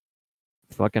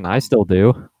 Fucking I still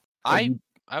do. I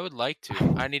would like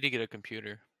to. I need to get a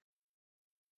computer.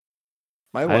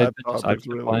 My laptop I've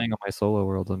been playing on my solo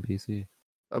worlds on PC.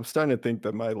 I'm starting to think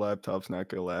that my laptop's not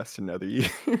going to last another year.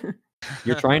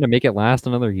 You're trying to make it last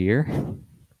another year?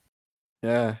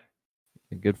 Yeah.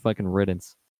 Good fucking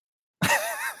riddance.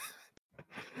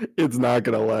 It's not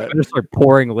going to last. I'm going to start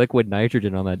pouring liquid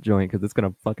nitrogen on that joint because it's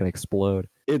going to fucking explode.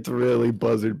 It's really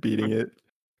buzzard beating it.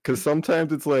 Because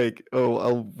sometimes it's like, oh,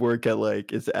 I'll work at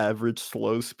like its average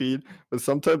slow speed, but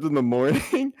sometimes in the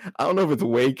morning, I don't know if it's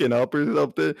waking up or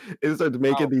something. It starts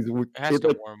making these. It has It to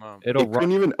like warm up. It'll it run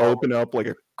couldn't even slow. open up like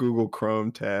a Google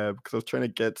Chrome tab because I was trying to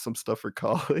get some stuff for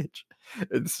college.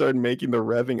 It started making the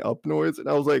revving up noise, and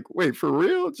I was like, "Wait, for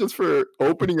real? Just for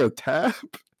opening a tab?"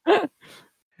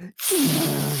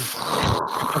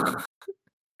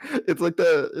 It's like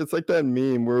that. It's like that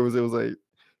meme where it was like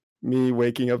me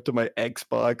waking up to my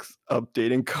Xbox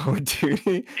updating Call of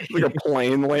Duty. It's like a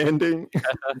plane landing.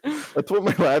 That's what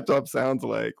my laptop sounds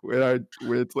like when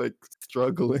it's like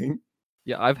struggling.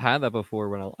 Yeah, I've had that before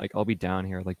when I'll be down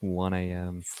here at like 1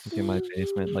 a.m. like in my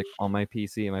basement, like on my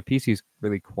PC, and my PC's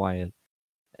really quiet.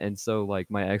 And so like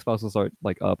my Xbox will start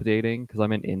like updating because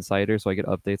I'm an insider, so I get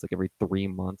updates like every 3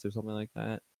 months or something like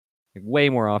that. Like way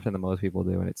more often than most people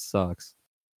do, and it sucks.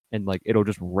 And like it'll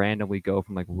just randomly go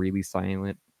from like really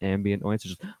silent ambient noise to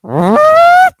just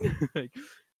like,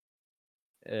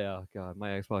 yeah, God, my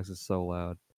Xbox is so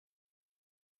loud.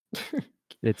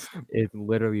 It's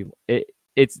literally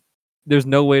it's there's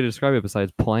no way to describe it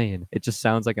besides playing. It just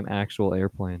sounds like an actual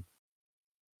airplane.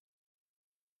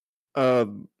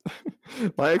 Um,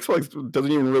 my Xbox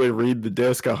doesn't even really read the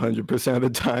disc 100% of the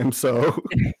time, so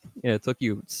Yeah, it took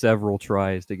you several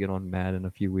tries to get on Madden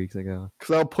a few weeks ago.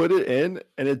 because I'll put it in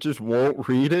and it just won't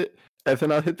read it, and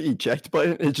then I'll hit the eject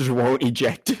button, and it just won't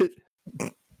eject it.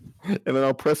 And then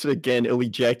I'll press it again, it'll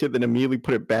eject it, then immediately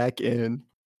put it back in.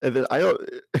 And then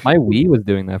My Wii was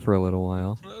doing that for a little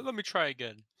while. Let me try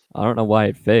again. I don't know why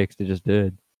it fixed. It just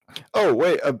did. Oh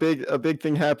wait, a big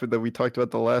thing happened that we talked about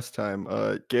the last time.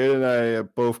 Garrett and I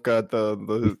both got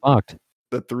We fucked.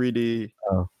 the 3D.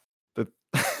 Oh. The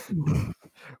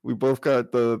we both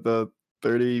got the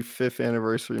 35th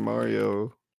anniversary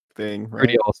Mario thing, 3D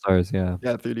right? All Stars, yeah.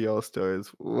 Yeah, 3D All Stars.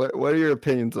 What are your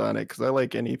opinions on it? Because I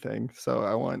like anything, so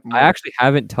I want more. I actually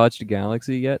haven't touched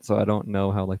Galaxy yet, so I don't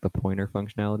know how like the pointer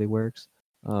functionality works.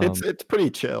 It's pretty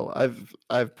chill.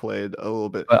 I've played a little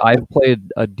bit. But I've played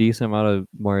a decent amount of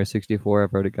Mario 64.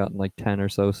 I've already gotten like 10 or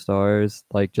so stars,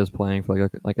 like just playing for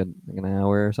like an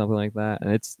hour or something like that,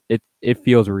 and it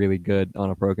feels really good on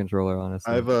a Pro controller,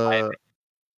 honestly.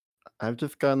 I've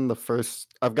just gotten the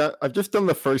first. I've just done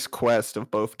the first quest of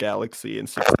both Galaxy and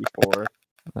 64.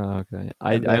 Oh, okay.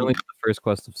 I And only then did the first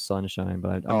quest of Sunshine, but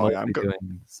I'm Oh, yeah, mostly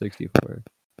doing 64.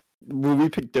 we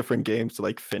pick different games to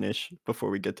like finish before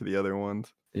we get to the other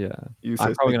ones. Yeah, You I'm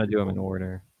said probably gonna do them 64, in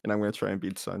order. and I'm gonna try and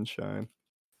beat Sunshine.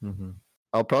 Hmm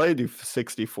I'll probably do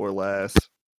 64 last,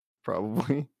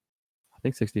 probably. I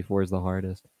think 64 is the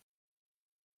hardest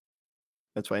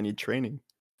That's why I need training.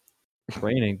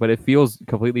 training, but it feels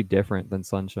completely different than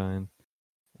Sunshine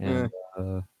Eh,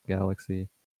 and Galaxy.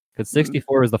 Because mm,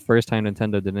 64 is the first time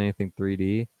Nintendo did anything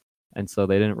 3D, and so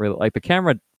they didn't really like the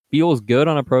camera feels good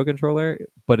on a Pro controller,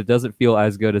 but it doesn't feel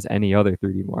as good as any other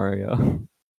 3D Mario.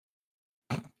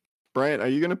 Brian, are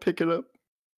you gonna pick it up?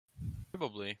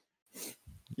 Probably.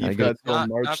 You've guess got till Not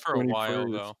March for a while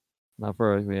 21st. though. not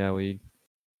for we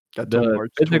Got till the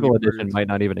March physical edition 21st. might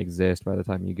not even exist by the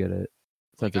time you get it,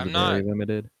 since Like it's I'm very not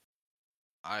limited.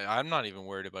 I'm not even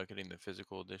worried about getting the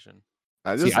physical edition.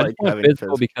 I See, just I just like want having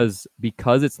physical physical.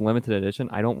 because it's limited edition.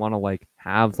 I don't want to like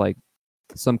have like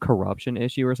some corruption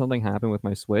issue or something happen with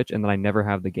my Switch, and then I never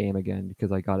have the game again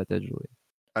because I got it digitally.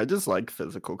 I just like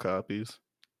physical copies.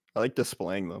 I like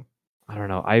displaying them. I don't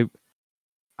know.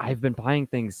 I've been buying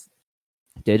things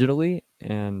digitally,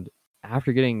 and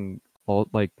after getting all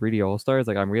like 3D All Stars,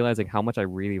 like I'm realizing how much I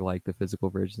really like the physical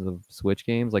versions of Switch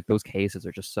games. Like those cases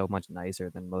are just so much nicer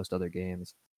than most other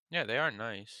games. Yeah, they are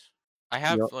nice. I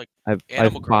have Yep. like I've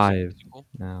Animal Crossing 5 physical.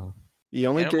 now. The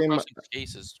only Animal game Crossing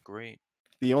case is great.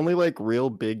 The only like real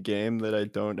big game that I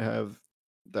don't have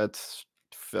that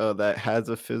has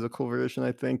a physical version,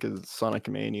 I think, is Sonic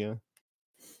Mania.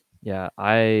 Yeah,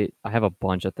 I have a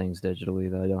bunch of things digitally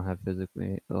that I don't have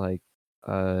physically, like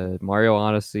Mario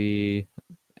Odyssey,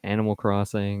 Animal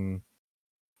Crossing,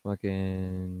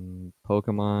 fucking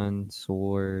Pokemon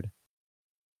Sword,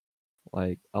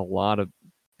 like a lot of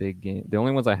big games. The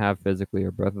only ones I have physically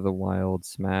are Breath of the Wild,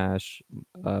 Smash,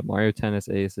 Mario Tennis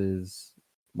Aces,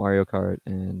 Mario Kart,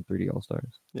 and 3D All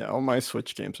Stars. Yeah, all my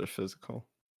Switch games are physical.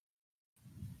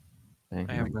 Dang,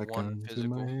 I have Bring that one gun to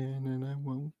physical. my hand and I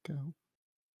won't go.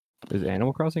 is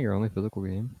Animal Crossing your only physical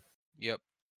game? Yep.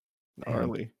 Damn.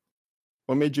 Gnarly.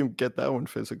 What made you get that one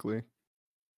physically?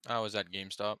 I was at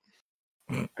GameStop.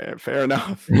 Fair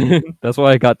enough. That's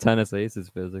why I got Tennis Aces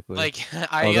physically. Like I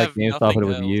I was at have GameStop nothing and it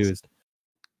was else. used.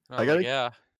 I I was gotta- like, yeah,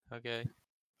 okay.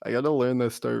 I gotta learn to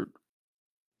start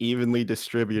evenly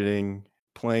distributing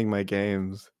playing my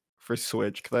games for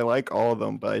Switch because I like all of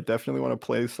them, but I definitely want to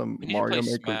play some We need to Mario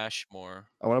play Maker. Smash more.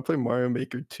 I want to play Mario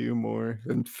Maker 2 more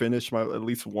and finish my at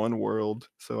least one world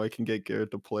so I can get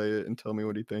Garrett to play it and tell me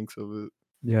what he thinks of it.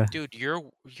 Yeah. Dude, your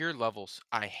levels,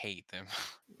 I hate them.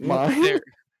 Mine? They're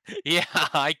yeah,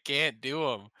 I can't do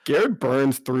them. Garrett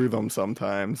burns through them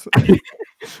sometimes.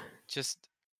 Just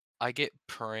I get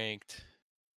pranked.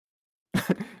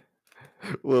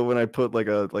 Well, when I put like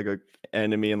a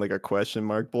enemy in like a question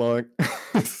mark block.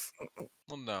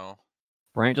 Well, no.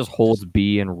 Brian just holds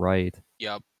B and right.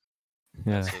 Yep.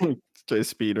 Yeah. That's it.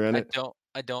 Just speedrun it.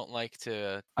 I don't like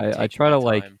to I take try my to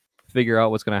like time. figure out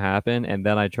what's gonna happen, and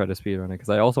then I try to speedrun it because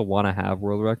I also want to have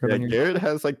world record Yeah, on your. Garrett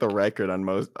has like the record on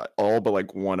most all but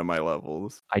like one of my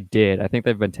levels. I did. I think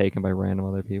they've been taken by random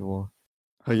other people.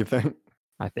 How you think?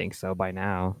 I think so by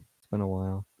now. It's been a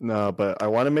while. No, but I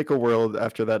want to make a world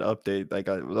after that update. Like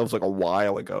that was like a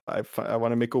while ago. I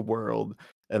want to make a world,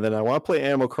 and then I want to play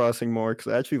Animal Crossing more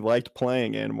because I actually liked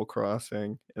playing Animal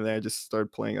Crossing, and then I just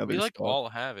started playing other We like stuff. all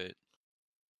have it.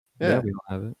 Yeah, Yeah, we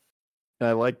all have it. and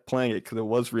I liked playing it because it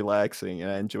was relaxing,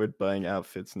 and I enjoyed buying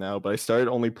outfits now. But I started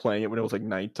only playing it when it was like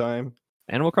nighttime.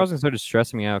 Animal Crossing started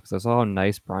stressing me out because I saw how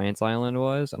nice Bryant's Island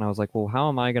was, and I was like, well, how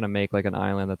am I gonna make like an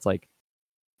island that's like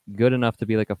good enough to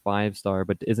be like a 5-star,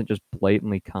 but isn't just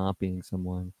blatantly copying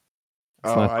someone?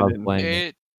 So Oh, that's I why I was didn't. playing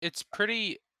it. It's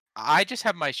pretty. I just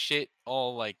have my shit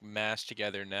all like mashed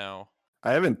together now.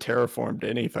 I haven't terraformed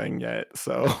anything yet,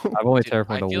 so I've only Dude, I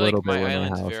terraformed a feel little like bit my where my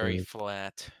island's house very is.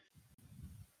 flat.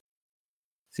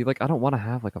 See, like I don't want to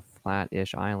have like a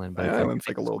flat-ish island, but my it's like, island's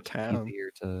like a it's so little much town,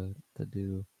 easier to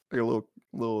do. like a little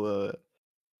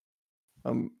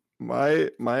my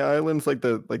island's like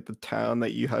the town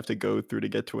that you have to go through to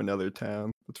get to another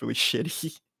town. It's really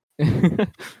shitty.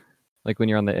 Like when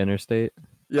you're on the interstate.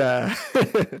 Yeah.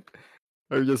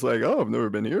 Or just like, oh, I've never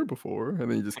been here before, and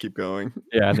then you just keep going.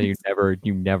 Yeah, and then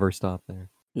you never stop there.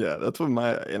 Yeah, that's what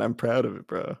and I'm proud of it,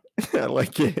 bro. I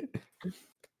like it.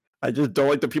 I just don't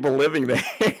like the people living there.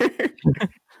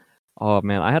 Oh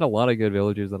man, I had a lot of good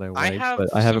villagers that I I liked, have but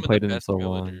I some haven't of the played it in best so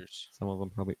long. villagers. Some of them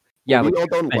probably. Well, Yeah, we but all you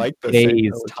don't spent like the same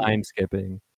days villagers. time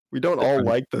skipping. We don't to all try to-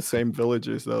 like the same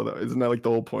villagers, though. Isn't that like the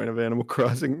whole point of Animal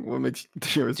Crossing? What makes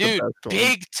yours the Dude, best one?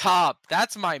 Big Top,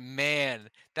 that's my man.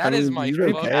 That is mean, my he's You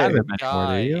don't okay. have fucking him anymore, do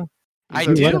guy. you? I He's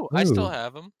let do. him I still move.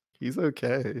 have him. He's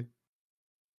okay.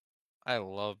 I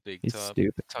love Big He's Top.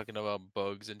 stupid. Talking about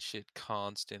bugs and shit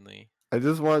constantly. I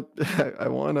just want I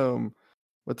want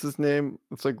what's his name?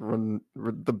 It's like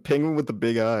the penguin with the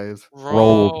big eyes.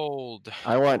 Rolled.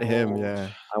 I want him, Rolled. yeah.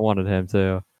 I wanted him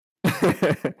too.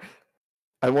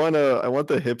 I want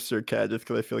the hipster cat just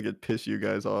because I feel like it piss you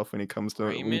guys off when you come to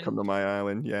Raymond? my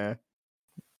island. Yeah.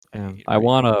 hate I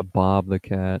want a Bob the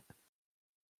cat.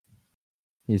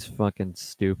 He's fucking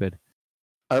stupid.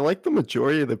 I like the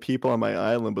majority of the people on my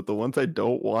island, but the ones I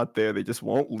don't want there, they just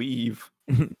won't leave.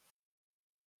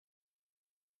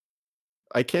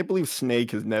 I can't believe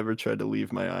Snake has never tried to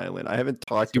leave my island. I haven't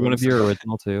talked Is he to one him of your since.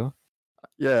 original two?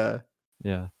 Yeah.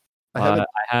 Yeah. I haven't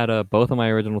I had both of my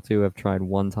original two. I've tried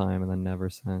one time and then never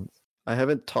since. I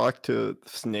haven't talked to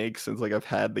Snake since like I've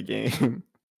had the game.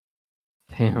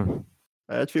 Damn.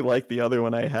 I actually like the other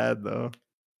one I had though.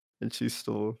 And she's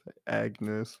still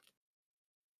Agnes.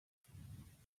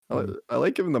 I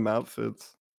like giving them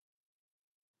outfits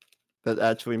that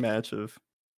actually match of.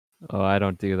 Oh, I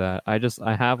don't do that. I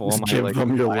have all Just my give like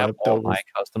them your I have all leftovers. my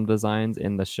custom designs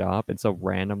in the shop, and so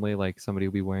randomly like somebody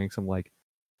will be wearing some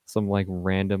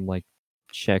random like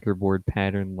checkerboard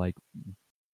pattern like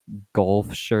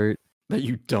golf shirt. That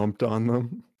you dumped on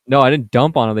them. No, I didn't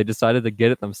dump on them. They decided to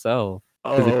get it themselves.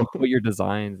 Because if you Oh. put your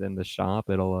designs in the shop,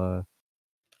 it'll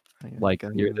like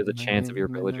there's a chance of your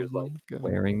villagers like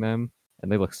wearing them,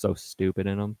 and they look so stupid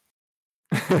in them.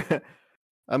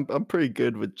 I'm pretty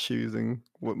good with choosing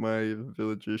what my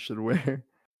villagers should wear.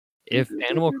 If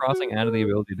Animal Crossing added the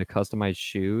ability to customize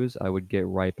shoes, I would get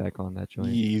right back on that joint.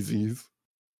 Yeezys.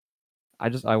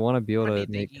 I want to be able to need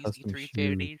the make Yeezy custom shoes.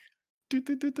 350s.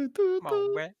 Come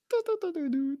on, bruh.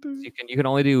 You can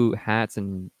only do hats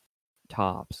and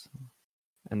tops,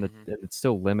 and Mhm. and it's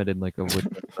still limited like of which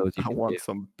one of those you I can want get.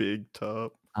 some big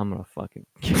top. I'm gonna fucking.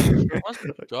 Let's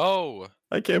go.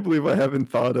 I can't believe I haven't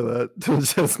thought of that till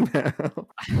just now.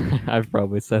 I've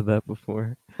probably said that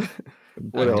before.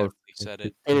 What I've else? definitely said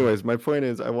it. Anyways, my point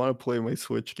is I want to play my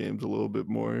Switch games a little bit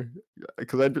more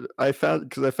because I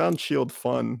found Shield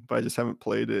fun, but I just haven't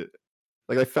played it.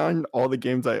 Like I found all the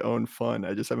games I own fun.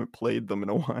 I just haven't played them in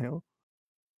a while.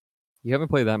 You haven't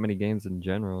played that many games in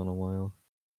general in a while.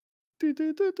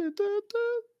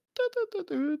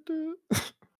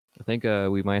 I think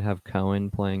we might have Cohen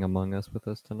playing Among Us with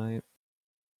us tonight.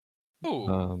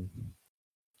 Ooh.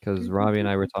 Because Robbie and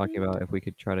I were talking about if we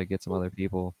could try to get some other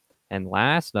people. And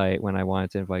last night when I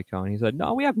wanted to invite Cohen, he said,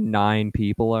 "No, we have 9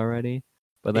 people already."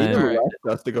 But then, Aiden Alright.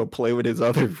 left us to go play with his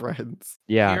other friends.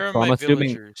 yeah, Here are so my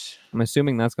villagers. I'm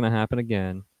assuming that's gonna happen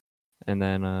again. And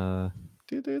then,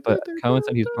 but Cohen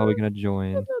said he's probably gonna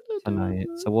join tonight.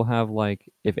 So we'll have like,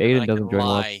 if And Aiden I doesn't can join,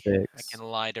 we'll have lie. 6. I can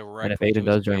lie And if directly to Aiden his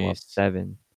does join, we'll have face.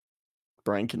 7.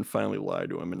 Brian can finally lie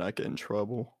to him and not get in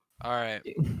trouble. Alright.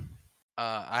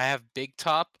 I have Big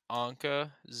Top, Anka,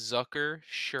 Zucker,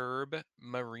 Sherb,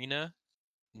 Marina,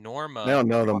 Norma. I don't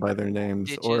know them by their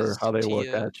names or Ditches, how they look,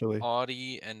 Tia, actually.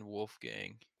 Audie, and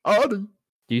Wolfgang. Audie!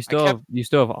 Do you still have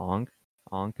Anka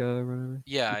or whatever?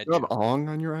 Yeah, You I still do. have Ong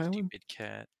on your island? Stupid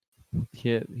cat. He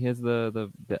has the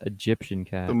Egyptian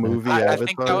cat. The That's- movie I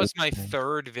think that Avatar? was my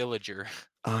 3rd villager.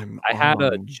 I'm I had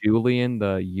a Ong. Julian,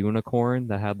 the unicorn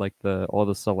that had like all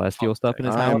the celestial Fuck stuff that in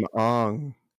his house. I'm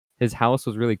Ong. His house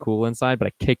was really cool inside, but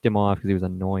I kicked him off because he was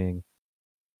annoying.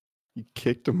 You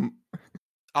kicked him.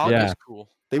 Ong Yeah. is cool.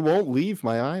 They won't leave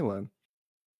my island.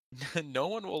 No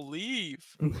one will leave.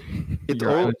 It's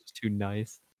Your all island's just too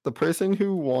nice. the person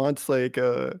who wants like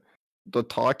to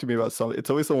talk to me about something. It's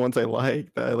always the ones I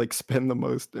like that I like spend the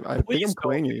most. I think I'm Please don't.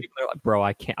 clingy. People are like, bro,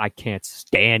 I can't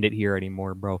stand it here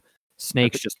anymore, bro.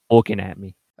 Snake's just looking at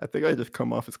me. I think I just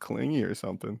come off as clingy or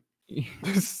something.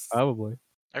 Probably.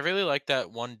 I really like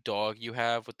that one dog you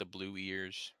have with the blue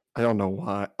ears. I don't know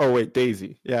why. Oh wait,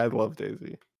 Daisy. Yeah, I love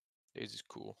Daisy. Daisy's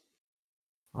cool.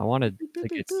 I wanted to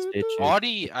get Stitch.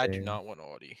 Audie, I do not want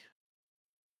Audie.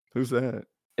 Who's that?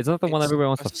 Is that the one everybody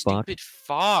wants a to fuck? stupid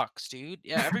fox, dude.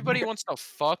 Yeah, everybody wants to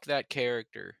fuck that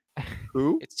character.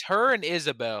 Who? It's her and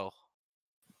Isabel.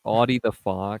 Audie the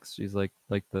fox. She's like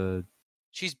the.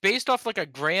 She's based off like a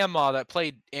grandma that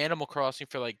played Animal Crossing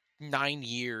for like 9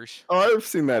 years. Oh, I've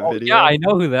seen that video. Yeah, I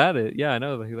know who that is. Yeah, I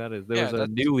know who that is. There was a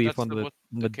New Leaf on what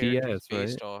the character's DS, right?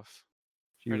 based off.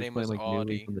 She Her was name playing was like New Leaf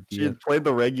Audie. on the She DS. had played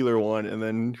the regular one, and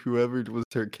then whoever was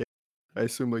her kid, I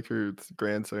assume like her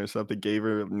grandson or something, gave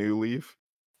her a new leaf.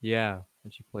 Yeah,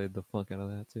 and she played the fuck out of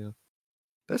that too.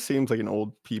 That seems like an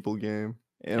old people game.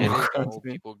 It Animal is an old Crossing.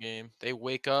 people game. They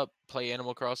wake up, play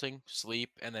Animal Crossing, sleep,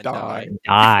 and then Die.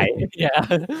 die.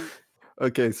 Yeah.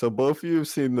 Okay, so both of you have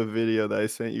seen the video that I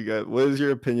sent you guys. What is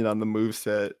your opinion on the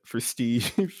moveset for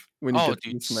Steve when he gets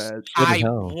in Smash? Good as I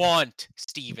hell. want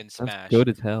Steve in Smash. That's good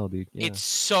as hell, dude. Yeah. It's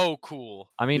so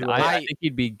cool. I mean, I think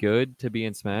he'd be good to be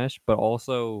in Smash, but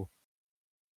also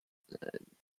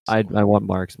I want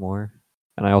Marks more,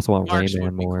 and I also want Marks Rayman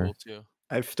would be more. cool too.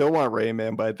 I still want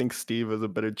Rayman, but I think Steve has a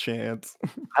better chance.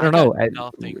 I don't know.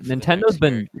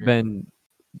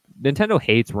 Nintendo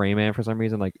hates Rayman for some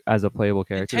reason, like as a playable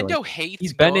character. Nintendo like, hates.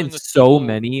 He's been in going with so people-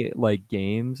 many like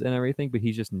games and everything, but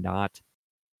he's just not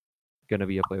gonna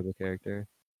be a playable character.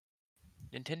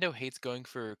 Nintendo hates going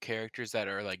for characters that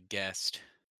are like guest.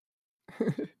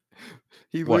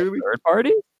 He What, literally third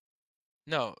party?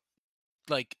 No,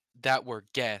 like that were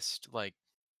guest. Like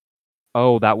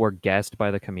Oh, that were guessed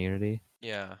by the community.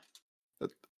 yeah.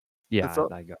 Yeah, It's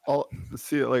all, I got. all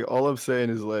I'm saying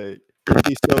is like it'd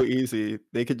be so easy.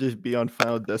 They could just be on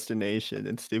Final Destination,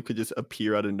 and Steve could just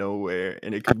appear out of nowhere,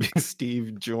 and it could be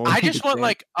Steve joining. I just want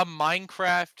like a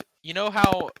Minecraft. You know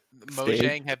how Stage?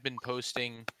 Mojang have been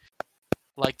posting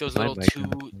like those little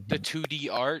 2D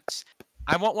arts.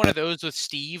 I want one of those with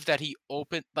Steve that he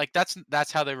opened. Like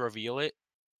that's how they reveal it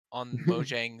on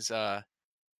Mojang's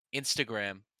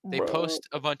Instagram. They post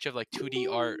a bunch of like 2D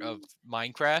art of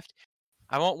Minecraft.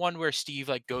 I want one where Steve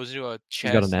like goes into a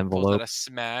chest and pulls out a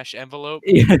Smash envelope.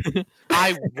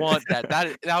 I want that.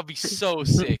 That would be so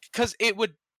sick because it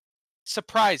would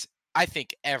surprise, I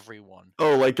think, everyone.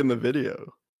 Oh, like in the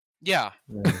video. Yeah.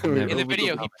 In the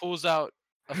video, he pulls out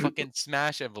a fucking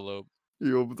Smash envelope.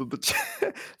 You opens up the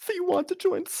chat. So you want to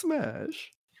join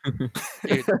Smash?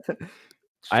 Dude,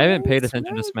 I haven't paid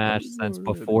attention to Smash since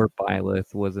before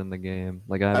Byleth was in the game.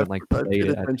 Like I haven't I've played paid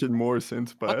it. attention more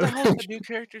since Byleth. What the hell is the new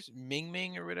characters? Ming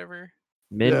Ming or whatever?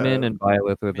 Min and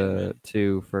Byleth were the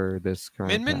two for this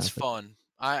current. Min Min's fun.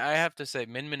 I have to say,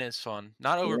 Min Min is fun.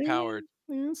 Not overpowered.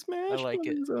 Smash I like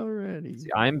it. already. See,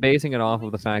 I'm basing it off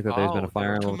of the fact that there's been a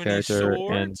Fire Emblem character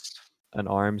and swords? an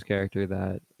ARMS character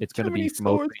that it's going to be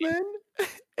swords, man?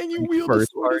 And you wield the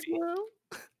first sword as party,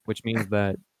 well? which means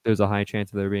that there's a high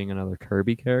chance of there being another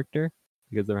Kirby character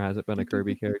because there hasn't been a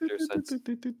Kirby character since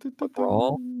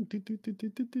Brawl.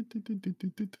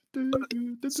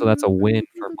 So that's a win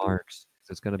for Marks.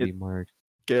 It's going to be Marks.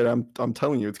 Get, I'm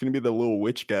telling you, it's gonna be the little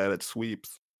witch guy that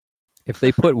sweeps. If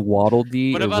they put Waddle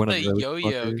Dee What or about one the of those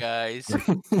yo-yo fuckers, guys?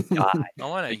 die. I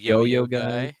want a The yo-yo yo-yo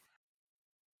guy.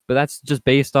 But that's just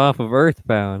based off of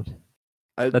Earthbound.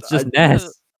 That's just Ness.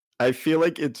 Ness. I feel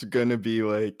like it's gonna be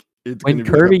like When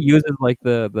Kirby uses like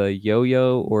the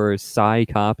yo-yo or Psy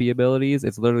copy abilities,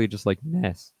 it's literally just like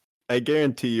Ness. I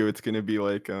guarantee you it's gonna be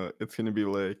like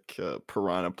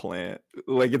Piranha Plant.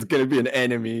 Like it's gonna be an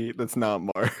enemy that's not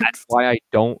Marx. That's why I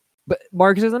don't. But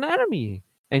Marx is an enemy,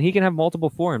 and he can have multiple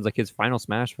forms. Like his final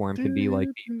Smash form could be like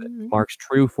Mark's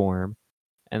true form,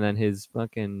 and then his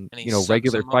fucking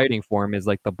regular fighting form is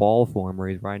like the ball form where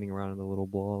he's riding around in the little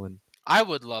ball. And I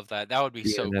would love that. That would be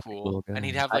so cool. Guy. And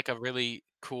he'd have like a really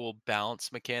cool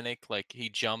bounce mechanic. Like he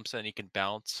jumps and he can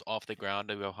bounce off the ground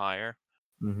to go higher.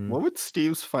 What would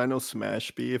Steve's final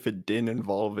Smash be if it didn't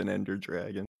involve an Ender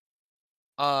Dragon?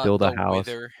 Build a house.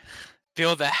 Wither.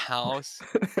 Build a house.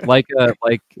 like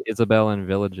Isabelle and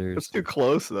Villagers. That's too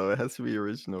close though. It has to be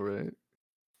original, right?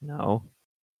 No.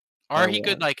 Or he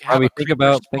could like have think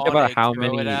about how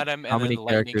many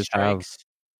characters have.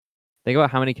 Think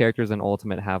about how many characters in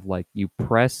Ultimate have like you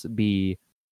press B,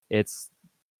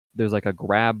 there's like a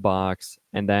grab box,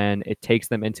 and then it takes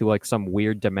them into like some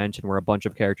weird dimension where a bunch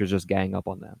of characters just gang up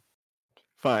on them.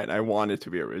 Fine, I want it to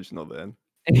be original then.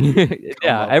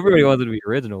 Yeah, everybody wants it to be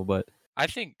original, but I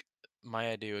think my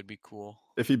idea would be cool.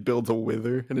 If he builds a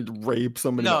wither and it rapes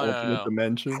them in an alternate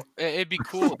dimension. It'd be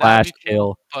cool. Slash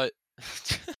kill. But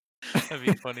that'd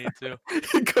be funny too.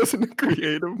 He goes into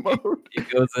creative mode. He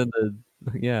goes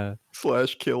into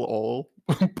Slash kill all.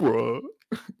 Bruh.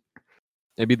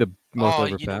 It'd be the most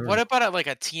overpowered. What about like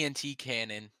a TNT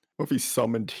cannon? What if he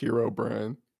summoned Hero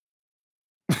Brian?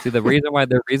 See, the reason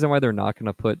why they're not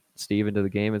gonna put Steve into the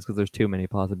game is because there's too many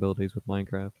possibilities with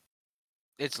Minecraft.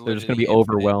 They're just gonna be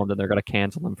overwhelmed and they're gonna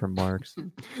cancel him from Marks.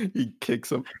 He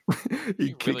kicks him.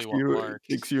 He kicks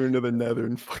you into the nether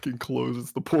and fucking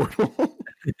closes the portal.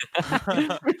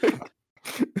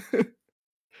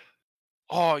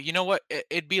 Oh, you know what?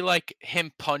 It'd be like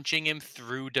him punching him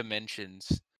through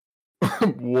dimensions.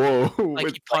 Whoa!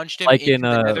 Like he punched him into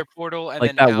the nether portal, and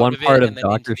like then that one out part of of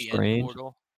Doctor Strange,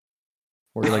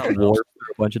 where he like warped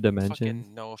through a bunch of dimensions.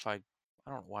 No, if I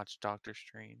don't watch Doctor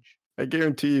Strange. I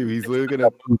guarantee you, he's literally gonna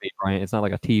movie, Brian. It's not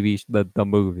like a TV, the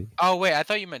movie. Oh wait, I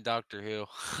thought you meant Doctor Who.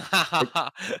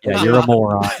 Yeah, you're a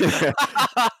moron. Yeah,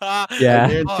 I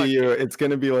guarantee you, it's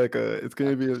gonna be like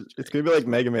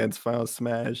Mega Man's Final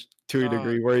Smash to a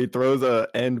degree, where he throws a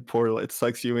end portal, it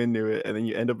sucks you into it, and then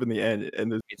you end up in the end,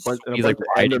 and there's a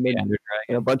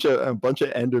bunch of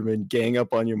Endermen gang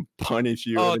up on you and punish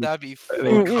you. Oh, that'd be fun.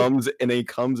 And he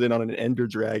comes in on an Ender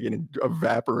Dragon and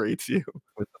evaporates you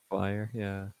with the fire.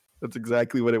 Yeah. That's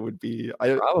exactly what it would be.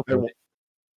 Probably.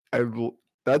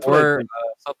 That's or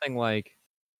something like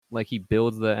he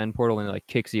builds the end portal and like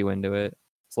kicks you into it.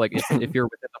 It's like if you're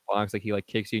within the box, like he like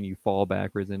kicks you and you fall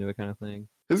backwards into it, kind of thing.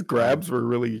 His grabs were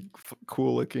really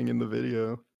cool looking in the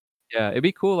video. Yeah, it'd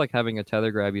be cool like having a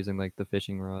tether grab using like the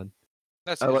fishing rod.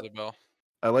 That's Isabelle.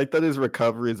 I like that his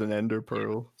recovery is an ender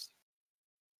pearl.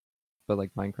 But like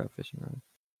Minecraft fishing rod.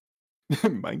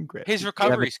 Minecraft. His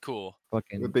recovery's cool.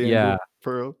 With the ender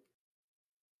pearl.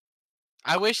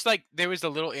 I wish like there was a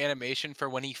little animation for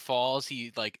when he falls,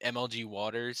 he like MLG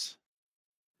waters.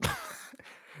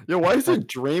 Yo, why is it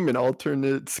Dream an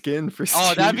alternate skin for Steve?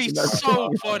 Oh, that'd be so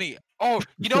funny. Oh,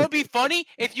 you know what'd be funny?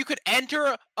 If you could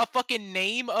enter a fucking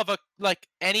name of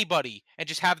anybody and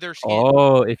just have their skin.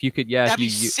 Oh, if you could, that'd be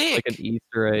sick. Like an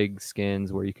Easter egg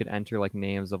skins where you could enter like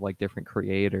names of like different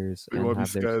creators. You want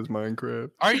this guy's Minecraft?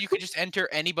 Or you could just enter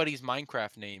anybody's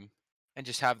Minecraft name and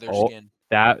just have their skin.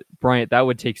 Bryant, that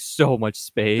would take so much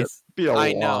space. Be a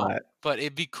lot. Know, but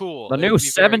it'd be cool. The new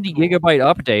 70 gigabyte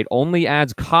update only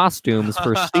adds costumes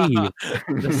for Steve.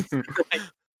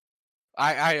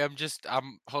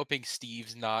 I'm hoping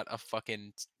Steve's not a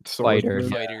fucking fighter.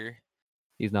 Yeah.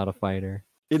 He's not a fighter.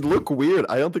 It'd look weird.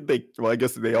 I don't think I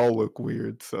guess they all look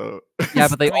weird, so yeah,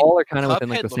 but they all are kind of within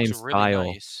like the same style.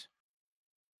 Really nice.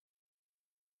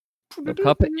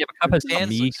 Cuphead has a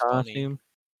me costume.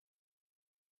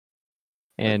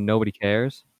 And nobody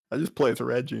cares. I just play as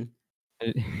Reggie.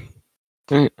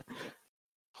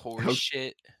 Horse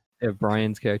shit. Yeah,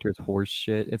 Brian's character is horse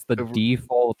shit. It's the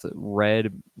default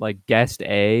red like guest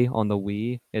A on the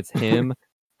Wii. It's him,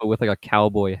 but with like a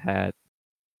cowboy hat.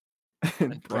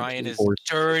 And Brian is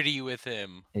dirty with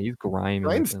him. Yeah, he's grimy.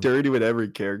 Brian's dirty with every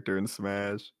character in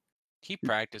Smash. He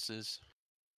practices.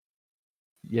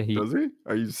 Yeah, does he?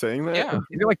 Are you saying that? Yeah.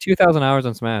 He's got like 2,000 hours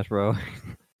on Smash, bro.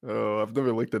 Oh, I've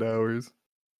never looked at hours.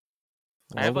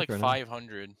 I have like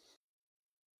 500.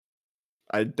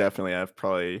 I definitely have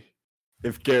probably.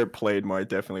 If Garrett played more, I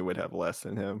definitely would have less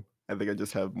than him. I think I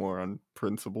just have more on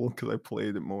principle because I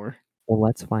played it more. Well,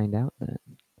 let's find out then.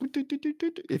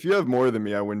 If you have more than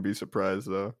me, I wouldn't be surprised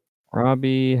though.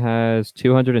 Robbie has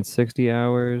 260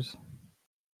 hours.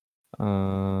 I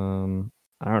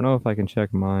don't know if I can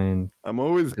check mine. I'm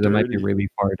always Because it might be dirty. really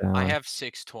far down. I have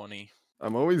 620.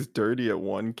 I'm always dirty at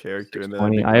one character, and then I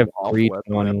 620. I become have awful at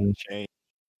them and have 320. to change.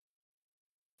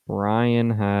 Brian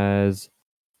has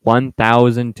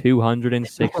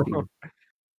 1,260.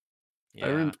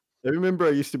 Yeah. I remember I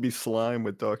used to be slime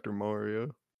with Dr. Mario.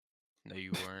 No,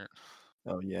 you weren't.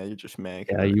 Oh yeah, you're just mad.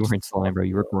 Yeah, you weren't slime, bro.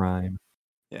 You were grime.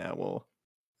 Yeah, well,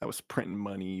 I was printing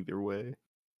money either way.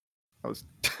 I was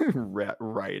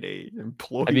Rite Aid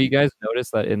employee. Have you guys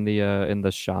noticed that in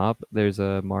the shop there's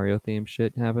a Mario themed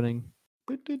shit happening?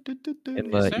 In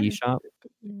the eShop?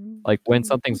 Like when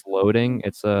something's loading,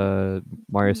 it's a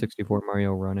Mario 64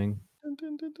 Mario running. And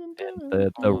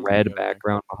the red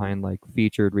background behind like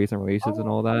featured recent releases and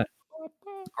all that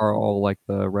are all like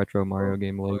the retro Mario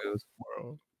game logos.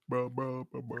 Cool.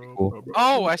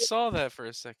 Oh, I saw that for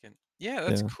a second. Yeah,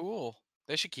 that's Yeah. cool.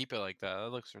 They should keep it like that. That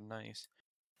looks nice.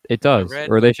 It The does. red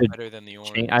Or they looks should better than the change.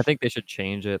 orange. I think they should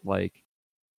change it like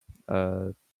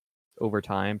over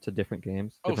time to different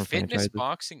games, Oh, different fitness franchises.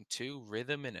 boxing too,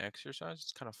 rhythm and exercise.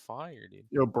 It's kind of fire, dude.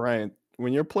 Yo, Brian,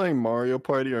 when you're playing Mario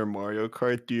Party or Mario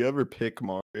Kart, do you ever pick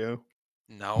Mario?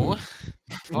 No,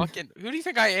 fucking. Who do you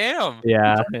think I am?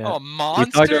 Yeah. Oh, a I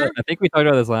monster. think we talked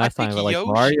about this last pick time, but like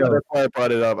Yoshi. Mario. That's why I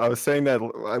brought it up. I was saying that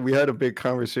we had a big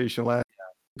conversation last.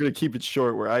 I'm gonna keep it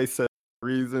short. Where I said the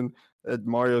reason that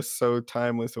Mario's so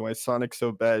timeless and why Sonic's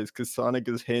so bad is because Sonic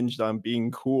is hinged on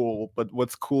being cool, but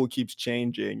what's cool keeps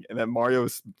changing, and that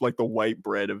Mario's like the white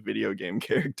bread of video game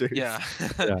characters. Yeah.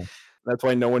 Yeah. That's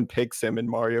why no one picks him in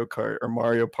Mario Kart or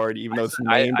Mario Party, even though it's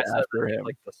named after him.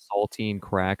 Like the saltine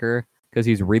cracker because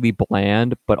he's really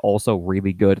bland, but also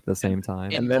really good at the same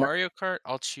time. In Mario Kart,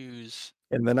 I'll choose.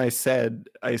 And then I said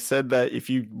that if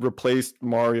you replaced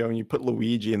Mario and you put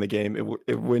Luigi in the game,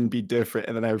 it wouldn't be different.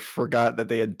 And then I forgot that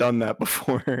they had done that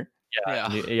before. Yeah,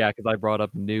 because I brought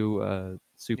up new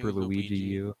Super Luigi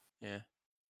U. Yeah.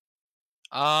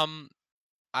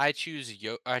 I choose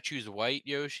white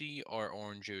Yoshi or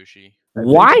orange Yoshi.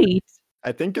 White?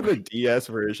 I think in the DS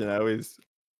version, I always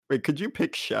wait. Could you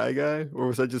pick Shy Guy, or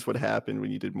was that just what happened when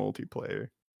you did multiplayer?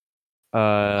 You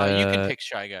can pick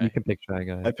Shy Guy. You can pick Shy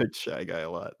Guy. I picked Shy Guy a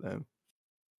lot then.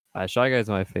 Shy Guy's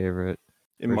my favorite.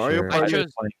 In Mario Party, I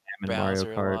chose playing him in Mario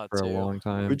Kart for a long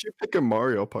time. Who'd you pick in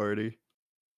Mario Party?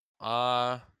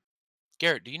 Garrett,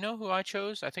 do you know who I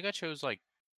chose? I think I chose like.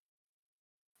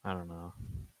 I don't know.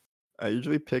 I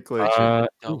usually pick like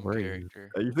dumb character.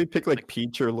 I usually pick like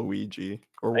Peach or Luigi.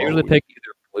 Or I usually pick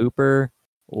either Blooper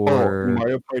or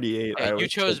Mario Party 8. Yeah, you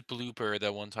chose Blooper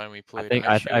that one time we played.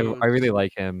 I really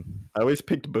like him. I always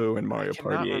picked Boo in Mario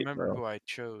Party 8. I cannot remember who I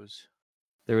chose.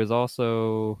 There was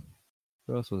also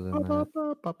who else was in that?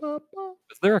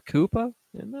 Was there a Koopa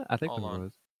in that? I think there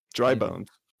was. Dry Bones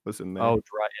was in there. Oh,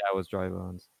 it was Dry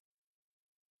Bones.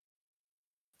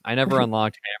 I never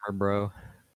unlocked Hammer Bro.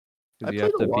 I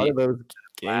played a lot of those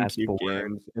GameCube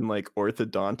games in like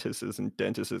orthodontists and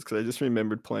dentists because I just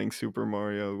remembered playing Super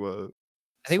Mario.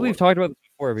 I think we've talked about this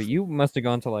before, but you must have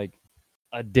gone to like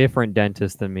a different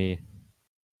dentist than me.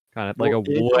 Kind of like a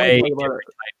way different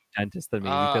type of dentist than me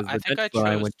because I think I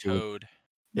chose Toad.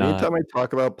 Anytime I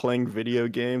talk about playing video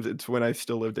games, it's when I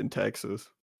still lived in Texas.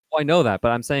 Well, I know that,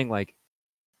 but I'm saying like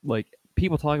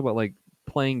people talk about like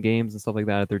playing games and stuff like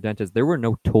that at their dentist. There were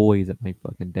no toys at my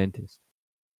fucking dentist.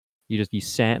 You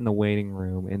sat in the waiting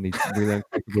room in these really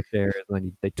uncomfortable chairs, and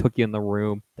then they took you in the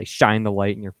room. They shine the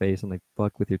light in your face, and they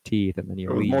fuck with your teeth, and then you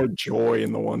leave. There was more joy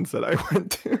in the ones that I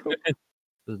went to.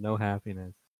 There's no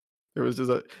happiness. There was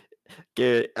just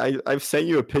I've sent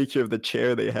you a picture of the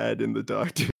chair they had in the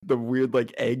doctor, the weird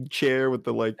like egg chair with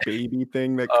the like baby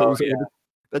thing that goes over.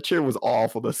 That chair was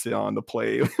awful to sit on to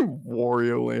play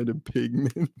Wario Land and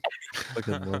Pigman.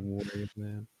 Fucking love Wario,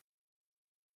 man.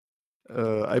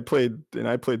 I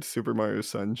played Super Mario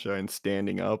Sunshine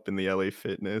standing up in the LA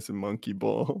Fitness and Monkey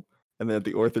Ball. And then at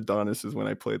the orthodontist is when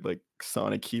I played like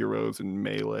Sonic Heroes and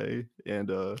Melee and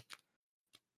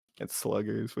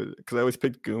Sluggers, because I always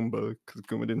picked Goomba because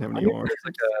Goomba didn't have any arms.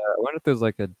 I wonder if there's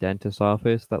like a dentist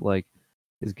office that like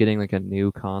is getting like a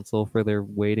new console for their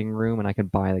waiting room, and I can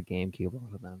buy the GameCube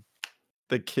off of them.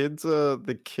 The kids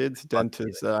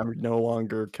dentist that I no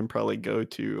longer can probably go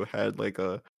to had like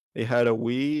they had a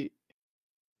Wii.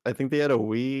 I think they had a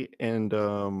Wii and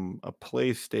a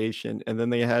PlayStation, and then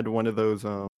they had one of those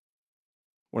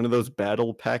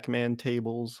Battle Pac-Man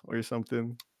tables or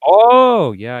something.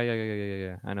 Oh yeah.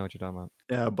 I know what you're talking about.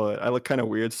 Yeah, but I look kind of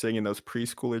weird sitting in those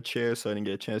preschooler chairs, so I didn't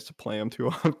get a chance to play them too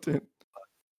often.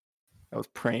 I was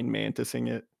praying mantising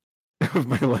it with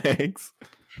my legs.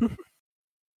 And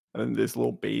then this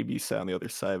little baby sat on the other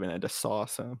side and I had to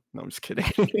sauce him. No, I'm just kidding.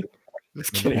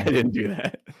 Just kidding. I didn't do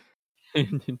that.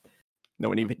 No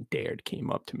one even dared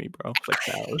came up to me, bro. It's like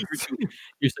cowards.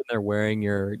 You're sitting there wearing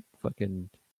your fucking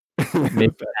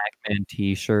Mid Pac-Man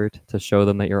T-shirt to show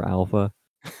them that you're alpha.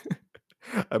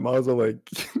 I'm also like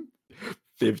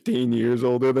 15 years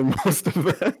older than most of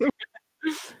them.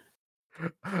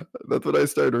 That's what I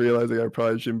started realizing. I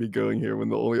probably shouldn't be going here when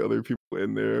the only other people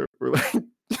in there were like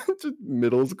just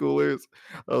middle schoolers.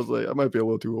 I was like, I might be a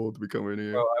little too old to be coming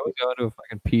here. Bro, I would go to a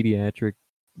fucking pediatric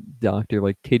doctor,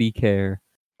 like kitty care.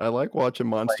 I like watching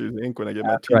Monsters Inc. when I get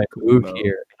my After I teeth cleaned. moved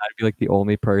here, and I'd be like the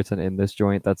only person in this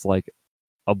joint that's like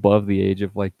above the age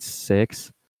of like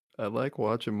 6. I like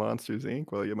watching Monsters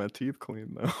Inc. while I get my teeth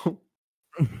cleaned, though.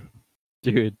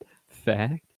 Dude,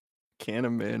 fact. Can a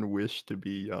man wish to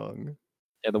be young?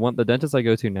 Yeah, the dentist I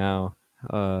go to now,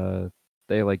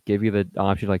 they like give you the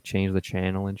option to like change the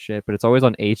channel and shit, but it's always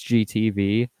on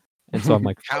HGTV, and so I'm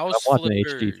like, fuck, I'm House watching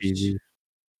flippers. HGTV.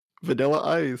 Vanilla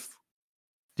Ice.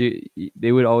 Dude,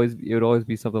 it would always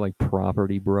be something like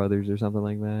Property Brothers or something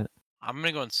like that. I'm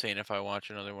gonna go insane if I watch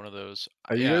another one of those.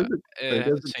 Are you Yeah, guys, are I you have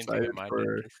guys the same thing excited with my for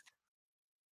dentist.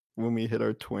 when we hit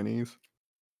our 20s?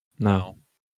 No,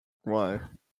 Why?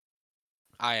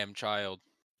 I am child.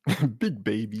 Big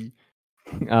baby.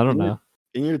 I don't know.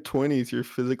 In your 20s, you're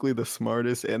physically the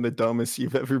smartest and the dumbest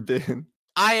you've ever been.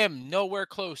 I am nowhere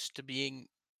close to being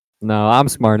No, I'm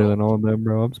smarter than all of them,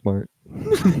 bro. I'm smart.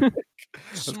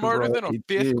 smarter all than a 18.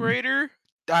 fifth grader.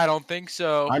 I don't think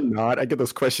so. I'm not. I get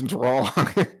those questions wrong.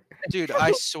 Dude,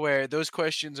 I swear those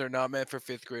questions are not meant for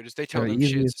fifth graders. They tell They're them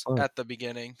easy as shits fuck. at the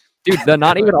beginning. Dude,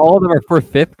 not even all of them are for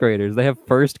 5th graders. They have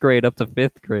 1st grade up to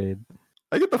 5th grade.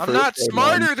 I get the I'm first not grade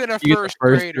smarter ones. than a You get first the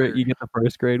first grader. You get the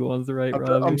 1st grade ones, right, I'm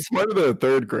Robbie? smarter than a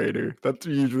third grader. That's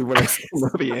usually when I know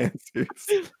the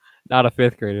answers. Not a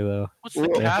 5th grader though. What's the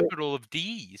capital of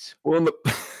D's? Well, in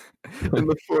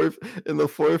the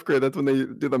fourth grade, that's when they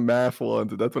do the math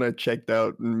ones. That's when I checked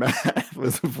out in math.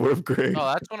 Was the fourth grade.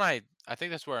 Oh, that's when I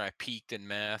think that's where I peaked in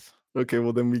math. Okay,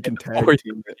 well then we can tag fourth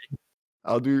team it.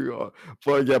 I'll do,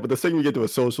 but yeah, but the second we get to a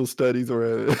social studies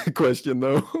or a question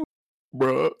though,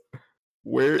 bro,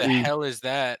 where The hell is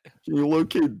that? Can you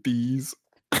locate these?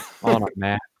 On a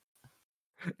map.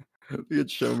 You could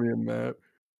show me a map.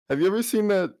 Have you ever seen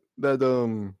that?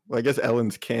 Well, I guess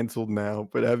Ellen's canceled now,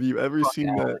 but have you ever seen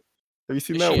Ellen. that? Have you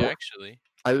seen Is that? she actually?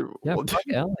 Yeah, fuck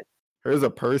Ellen. Her as a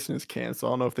person is canceled.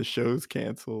 I don't know if the show's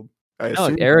canceled. I No,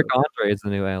 assume Eric Andre is the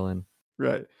new Ellen.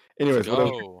 Right. Anyways,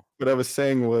 what I was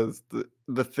saying was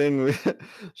the thing.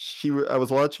 I was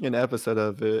watching an episode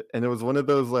of it, and it was one of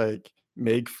those like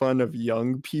make fun of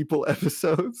young people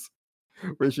episodes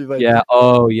where she's like, yeah,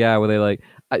 oh yeah, where they like,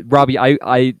 Robbie,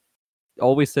 I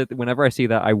always said whenever I see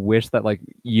that, I wish that like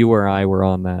you or I were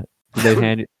on that. They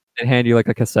hand you like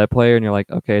a cassette player, and you're like,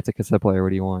 okay, it's a cassette player. What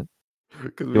do you want?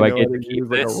 Do I get to use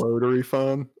like a rotary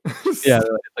phone? Yeah,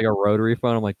 it's like a rotary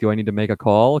phone. I'm like, do I need to make a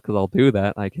call? Because I'll do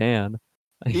that. I can.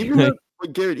 Even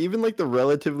Garrett, even like the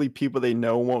relatively people they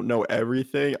know won't know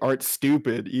everything aren't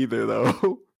stupid either,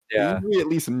 though. Yeah, they at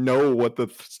least know what the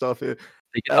stuff is.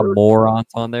 They get the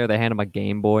morons on there. They hand them a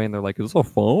Game Boy, and they're like, "Is this a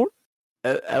phone?"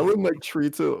 Ellen like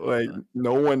treats it like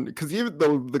no one, because even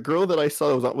though the girl that I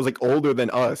saw was like older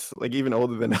than us, like even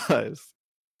older than us.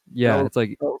 Yeah, it's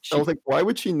like I was like, why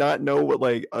would she not know what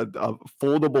like a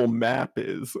foldable map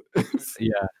is?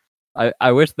 Yeah,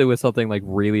 I wish there was something like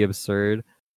really absurd,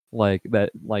 like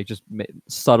that, like just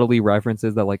subtly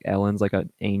references that like Ellen's like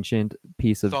an ancient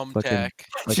piece of fucking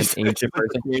like an ancient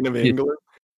person. Queen of England.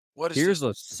 What is Here's a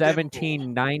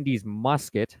 1790s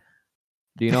musket.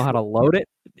 Do you know how to load it?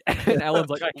 And Ellen's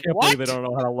like, I can't believe they don't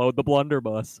know how to load the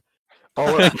blunderbuss.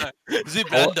 All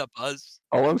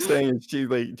I'm saying is she's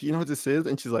like, do you know what this is?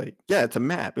 And she's like, yeah, it's a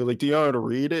map. They're like, do you know how to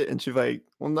read it? And she's like,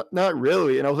 well, not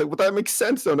really. And I was like, well, that makes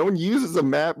sense though. No one uses a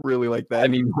map really like that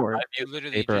anymore. I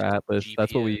literally paper atlas. GPS.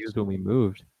 That's what we used when we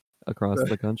moved across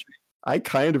the country. I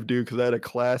kind of do because I had a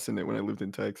class in it when I lived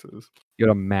in Texas. You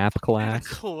had a map class?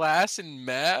 Class in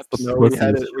maps? No, we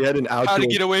had an outdoor. How to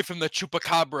get away from the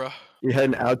chupacabra. We had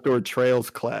an outdoor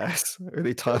trails class where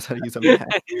they taught us how to use a map.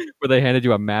 Where they handed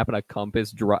you a map and a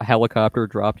compass, helicopter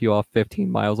dropped you off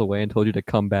 15 miles away and told you to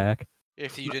come back.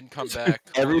 If you didn't come back,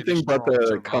 everything but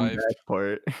the comeback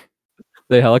part.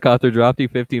 The helicopter dropped you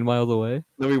 15 miles away?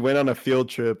 Then we went on a field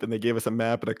trip and they gave us a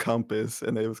map and a compass,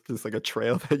 and it was just like a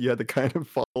trail that you had to kind of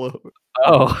follow.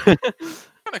 Oh. Kind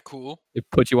of cool. It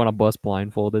put you on a bus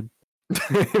blindfolded.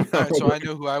 Alright, so I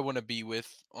know who I want to be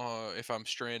with if I'm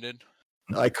stranded.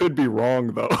 I could be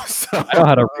wrong though. So. I know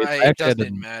how to read. It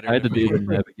doesn't matter. I had to do the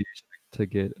navigation to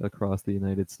get across the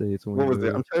United States. What was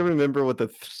it? I'm trying to remember what the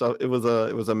stuff. It was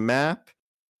a map.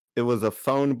 It was a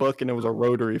phone book and it was a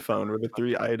rotary phone. Were the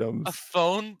 3 A items.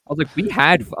 phone? I was like,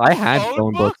 I had phone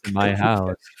phone books book? in my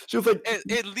house. She was like, At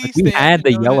Like, least we they have had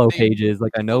to the know that yellow they pages.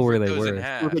 Like, I know where split they those in were.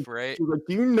 half, right? she was like,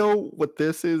 "Do you know what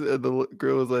this is?" And the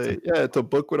girl was like, "Yeah, it's a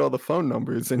book with all the phone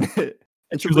numbers in it."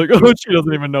 And She was like, "Oh, she doesn't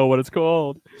 "What?" even know what it's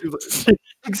called." She was like,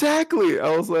 exactly.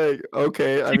 I was like,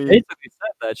 "Okay." I She mean, basically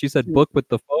said that. She said, "Book with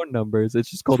the phone numbers." It's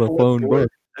just called a phone book.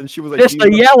 and she was like, Just "Do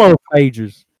you the know?" yellow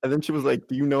pages. And then she was like,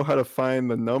 "Do you know how to find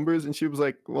the numbers?" And she was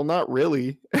like, "Well, not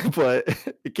really, but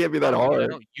it can't be that I hard."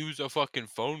 don't use a fucking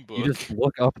phone You book. just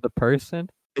look up the person,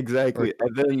 or Exactly.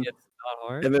 company. It's not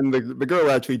hard. And then the girl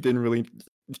actually didn't really.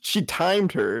 She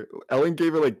timed her. Ellen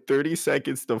gave her like 30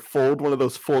 seconds to fold one of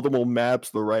those foldable maps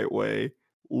the right way.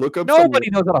 Look up some Nobody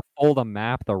knows how to fold a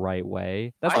map the right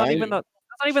way. That's not even do.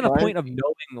 the point of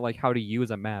knowing like how to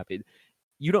use a map.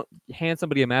 You don't hand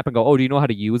somebody a map and go, "Oh, do you know how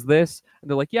to use this?" And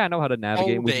they're like, "Yeah, I know how to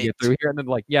navigate, and we can get through here." And then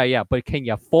like, "Yeah, but can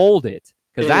you fold it?"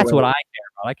 Because that's what I care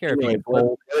about. I care if you can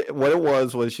fold. What it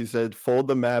was she said, fold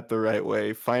the map the right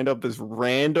way, find up this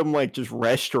random like just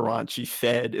restaurant she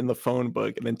said in the phone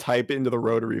book, and then type it into the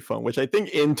rotary phone, which I think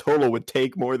in total would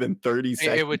take more than 30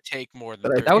 seconds. It would take more than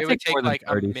But 30. That would It would take more take than like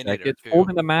a 30 minute or seconds. two.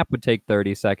 Folding the map would take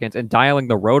 30 seconds, and dialing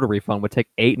the rotary phone would take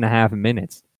 8.5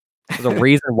 minutes. There's a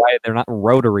reason why they're not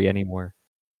rotary anymore.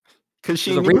 Because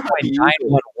she There's a knew reason how why to use it.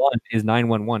 911 is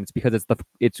 911. It's because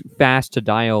it's fast to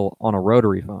dial on a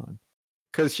rotary phone.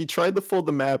 Because she tried to fold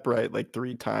the map right like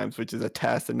 3 times, which is a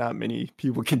task that not many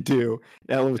people can do.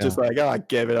 And Ellen was just like, "Oh,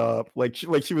 give it up." Like she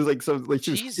was like so like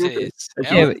she was stupid. Jesus, And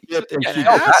she Ellen, skipped and an she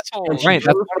asshole. Right, that's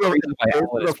goes one of the to reasons why goes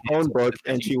Ellen to is the phone canceled, book is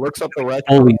and she she looks up the bullies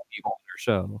restaurant. people on her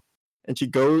show. And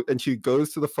she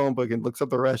goes to the phone book and looks up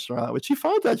the restaurant, which she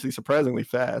finds actually surprisingly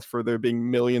fast for there being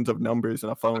millions of numbers in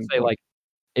a phone Say book. like,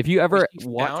 if you ever she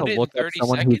want to found it in look up 30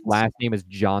 someone whose seconds? last name is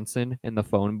Johnson in the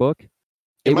phone book, It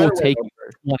it might will have been take you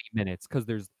over. 20 minutes because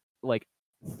there's like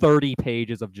 30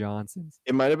 pages of Johnsons.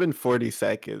 It might have been 40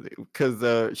 seconds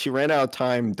because she ran out of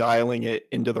time dialing it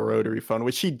into the rotary phone,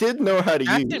 which she did know how to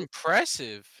That's use.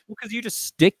 impressive. Because you just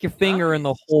stick your finger in the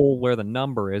Nice. hole where the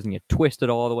number is and you twist it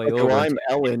all the way Okay, over. well, until I'm you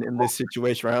get Ellen the in wrong- this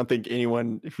situation. I don't think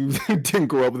anyone who didn't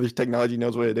grow up with this technology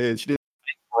knows what it is. She didn't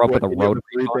Grow up with a know what any of the rotary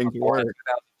 3 phone things before in were.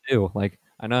 2002. Like,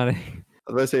 I know.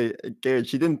 I was gonna say, Garrett,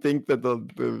 she didn't think that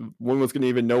the one was gonna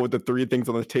even know what the 3 things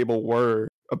on the table were,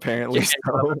 apparently.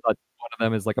 Yeah, one of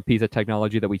them is like a piece of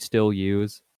technology that we still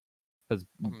use. Because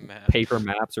paper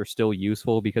maps are still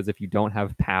useful, because if you don't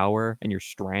have power and you're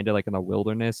stranded like in the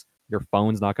wilderness, your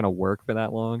phone's not going to work for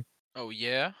that long. Oh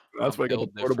yeah, That's why I got the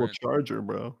built portable different. charger,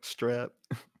 bro. Strap.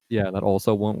 Yeah, that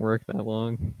also won't work that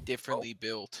long. Differently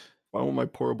built. Why won't my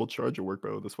portable charger work,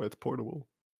 bro? That's why it's portable.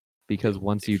 Because Built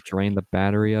once you differently. drain the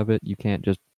battery of it, you can't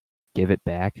just give it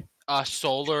back. A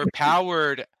solar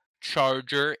powered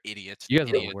charger, idiots. You guys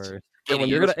are the Idiots. worst.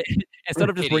 Idiots. You're gonna instead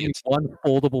of just bringing Idiots. one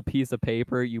foldable piece of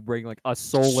paper, you bring like a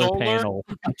solar panel,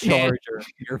 a charger,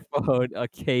 your phone, a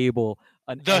cable,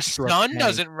 an The extra sun tank.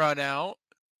 doesn't run out.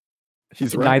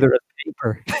 He's right. Neither does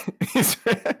paper.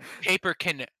 Paper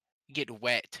can get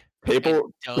wet. Paper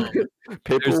Dumb.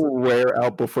 paper will wear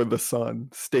out before the sun.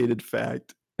 Stated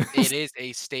fact. It is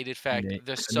a stated fact. Yeah,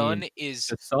 The I sun mean, is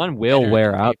The sun will better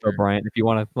wear than out, though, paper. Brian. If you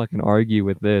want to fucking argue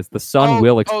with this, the sun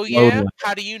will explode. yeah?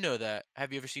 How do you know that?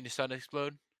 Have you ever seen the sun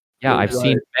explode? Yeah, I've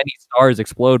seen many stars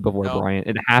explode before, No. Brian.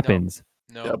 It happens.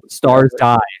 No. Yeah, but Stars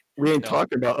die. we ain't No.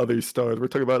 talking about other stars. We're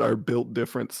talking about our built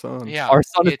different sun. Yeah. Our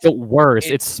sun is built worse.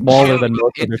 It's smaller than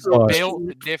most other It's stars.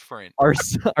 built different. Our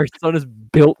sun is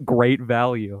built great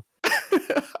value.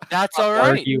 That's all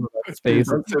right. Argue about space.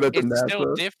 Don't say that to It's still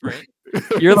NASA. different.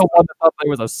 You're the one that thought there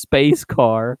was a space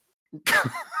car.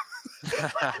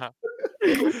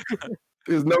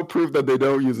 There's no proof that they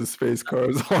don't use a space car,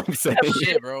 is all I'm saying.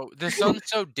 Shit, bro. The sun's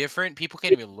so different, people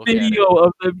can't even look at it. Video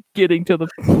of them getting to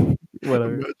the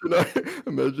whatever.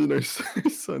 Imagine our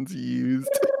sun's used.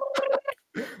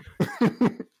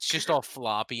 It's just all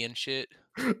floppy and shit.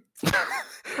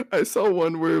 I saw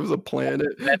one where it was a planet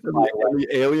and the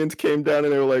aliens came down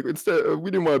and they were like, instead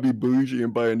we didn't want to be bougie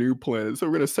and buy a new planet, so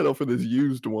we're gonna settle for this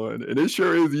used one, and it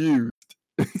sure is used.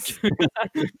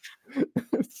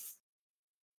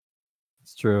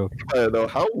 It's true. I don't know,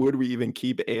 how would we even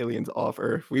keep aliens off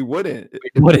Earth? We wouldn't.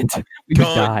 We wouldn't. We would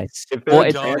die. If they're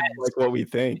advanced like what we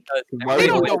think. Why They would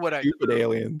don't know we what I. stupid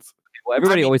aliens? Well,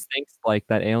 everybody always thinks like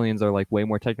that aliens are like way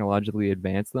more technologically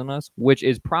advanced than us, which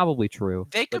is probably true.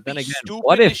 They could But then be again, stupid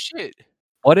what as if shit.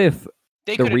 what if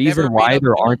They the could've never reason made why up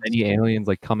there aren't guns. any aliens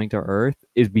like coming to Earth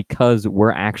is because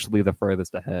we're actually the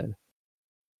furthest ahead?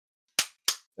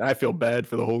 I feel bad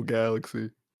for the whole galaxy.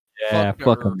 Yeah, the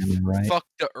fuck 'em, Earth. right? Fuck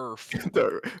the Earth.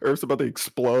 The Earth's about to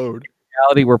explode.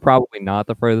 reality, we're probably not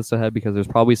the furthest ahead because there's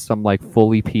probably some like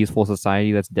fully peaceful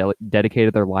society that's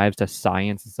dedicated their lives to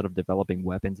science instead of developing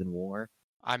weapons in war.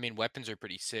 I mean, weapons are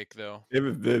pretty sick, though.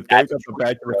 If they got That's the true,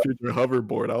 Back to the bro. Future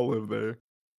hoverboard, I'll live there.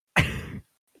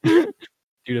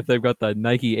 Dude, if they've got the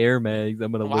Nike Air Mags,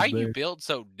 I'm gonna Why live there. you build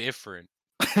so different?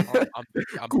 I'm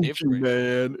Gucci different.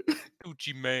 Man.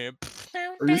 Gucci man.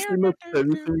 Have you seen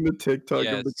the TikTok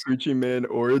of the Yes. Gucci Man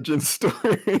origin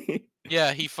story?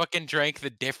 Yeah, he fucking drank the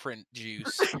different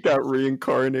juice. Got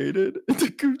reincarnated into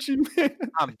Gucci Man.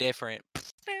 I'm different.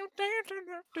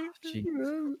 Gee.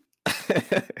 I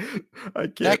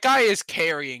That can't guy is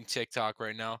carrying TikTok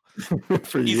right now.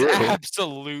 for He's you.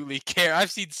 absolutely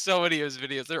I've seen so many of his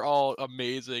videos. They're all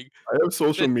amazing. I have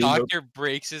social The media. doctor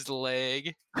breaks his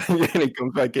leg, And he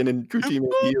comes back in and Gucci Man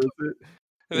heals it.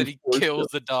 and then he kills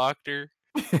the doctor.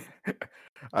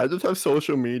 I just have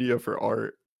social media for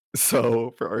art.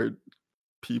 So for art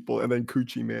people, and then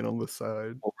Gucci Man on the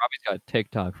side. Well, Robbie's got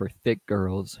TikTok for thick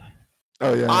girls.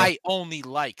 Oh yeah. I only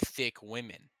like thick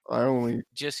women. I only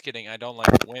Just kidding. I don't like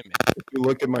women. if you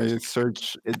look at my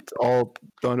search, it's all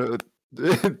done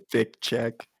thick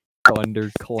check. Thick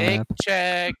Thunderclap.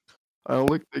 check. I don't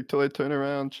look thick till I turn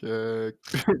around, check.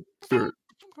 Dirt.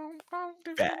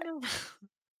 Fat.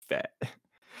 Fat.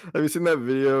 Have you seen that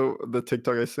video, the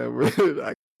TikTok I sent where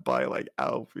I buy like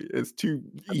Alfie? It's two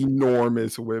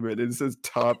enormous women. It says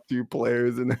top 2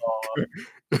 players in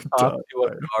Top 2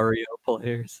 Mario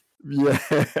players. Yeah.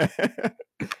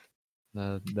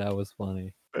 That was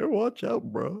funny. Better watch out,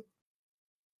 bro.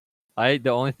 The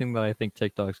only thing that I think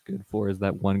TikTok's good for is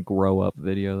that one grow up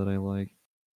video that I like.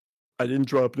 I didn't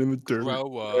drop it in the dirt.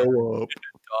 Grow up. Grow up.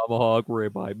 Tomahawk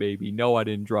ribeye, baby. No, I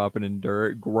didn't drop it in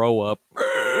dirt. Grow up.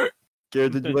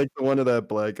 Garrett, did you like the one of that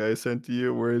black guy sent to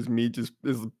you where his meat just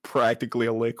is practically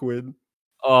a liquid?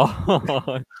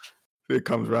 Oh, It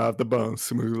comes right off the bone,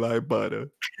 smooth like butter.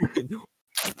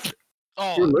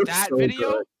 Oh, looks that so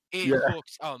video? good. It Yeah.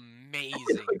 looks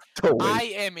amazing. Totally. I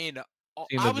am in.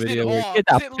 seen I the was video in where, awe. get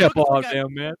 'cause that it pip looks off like there,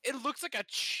 man. it looks like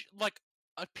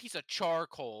a piece of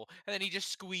charcoal, and then he just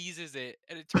squeezes it,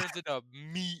 and it turns into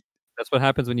meat. That's what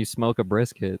happens when you smoke a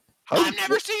brisket. I've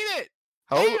never seen it.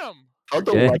 how, Damn. how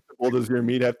Okay. delectable does your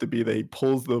meat have to be that he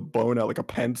pulls the bone out like a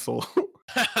pencil?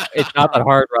 It's not that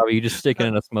hard, Robbie. You just stick it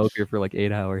in a smoker for like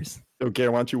 8 hours. Okay,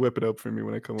 why don't you whip it up for me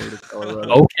when I come over to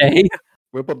Colorado? Okay.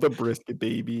 Whip up the brisket,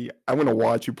 baby. I want to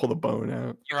watch you pull the bone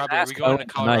out. Robbie, are we Ask going to Owen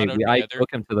Colorado tonight. I together?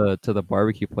 took him to the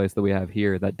barbecue place that we have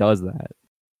here that does that,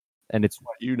 and it's. I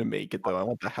want you to make it though. I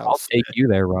want the house. I'll take you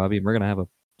there, Robbie. And we're gonna have a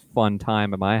fun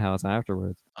time at my house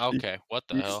afterwards. Okay, what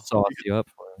the you hell? Sauce you up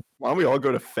for it. Why don't we all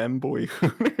go to Femboy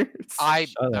Hooters? I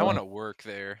Shut up. want to work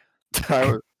there.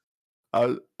 I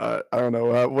don't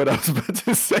know what I was about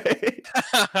to say.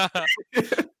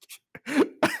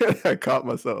 I caught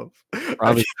myself.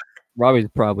 Robbie's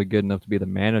probably good enough to be the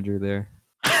manager there.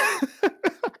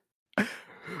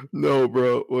 No,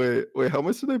 bro. Wait. How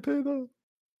much do they pay though?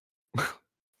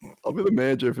 I'll be the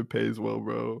manager if it pays well,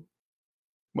 bro.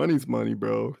 Money's money,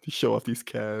 bro. To show off these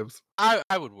calves. I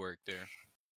would work there.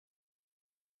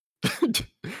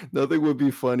 Nothing would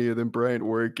be funnier than Bryant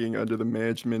working under the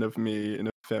management of me in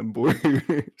a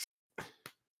Femboy.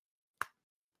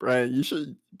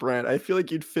 Bryant, I feel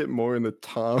like you'd fit more in the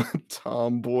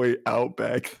tomboy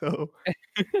outback though.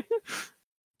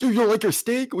 Dude, you don't like your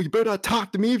steak? Well, you better not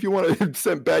talk to me if you want to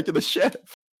send back to the chef.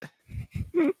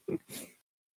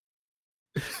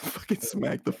 Fucking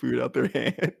smack the food out their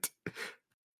hand.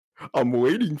 I'm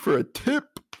waiting for a tip.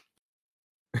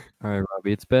 All right,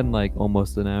 Robbie. It's been like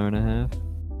almost an hour and a half.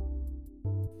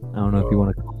 I don't know if you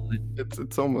want to call it.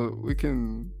 It's almost you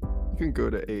can go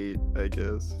to 8, I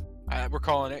guess. We're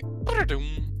calling it.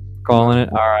 Calling it.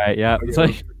 All right. Yeah. It's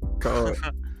like, Call it.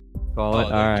 call it.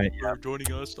 All right. For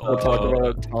joining us. We'll talk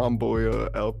about tomboy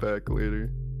outback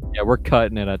later. Yeah, we're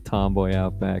cutting it at Tomboy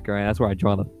Outback. All right. That's where I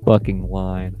draw the fucking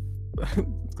line.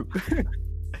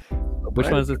 Which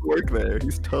one is this? Work there.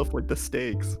 He's tough like the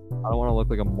steaks. I don't want to look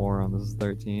like a moron. This is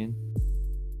 13.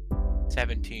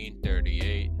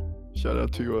 1738. Shout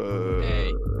out to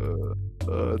Hey.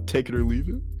 Take It or Leave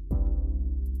It.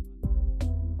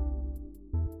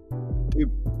 Hey,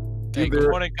 Dude, good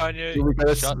morning, Kanye. dude, we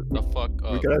gotta Shut the fuck we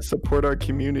up. gotta support our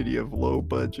community of low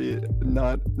budget,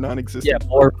 non-existent. Yeah,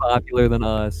 more popular than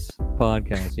us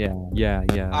podcast. Yeah.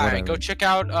 All right, go whatever. check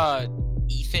out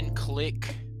Ethan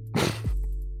Click.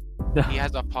 He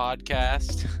has a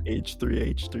podcast.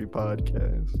 H3H3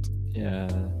 podcast. Yeah.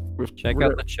 With Check we're-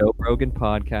 out the Joe Rogan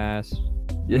podcast.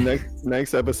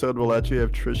 next episode we'll actually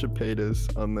have Trisha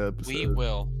Paytas on the episode.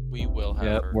 We will have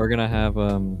Yeah, her. we're gonna have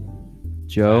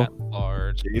Joe. At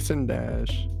large. Jason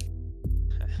Dash.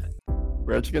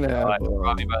 We're actually gonna have.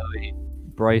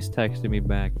 Bryce texted me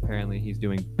back. Apparently, he's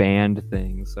doing band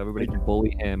things, so everybody can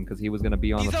bully him because he was gonna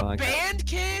be on He's the a podcast. band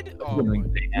kid. Oh,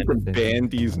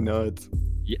 Bandy's nuts.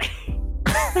 Yeah.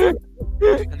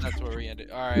 and that's where we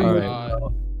ended. All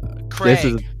right. Craig. This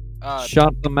is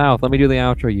shut the mouth. Let me do the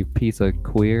outro, you piece of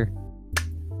queer.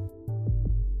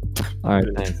 All right,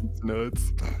 thanks. It's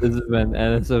nuts. This has been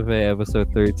NSFA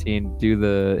episode 13. Do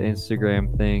the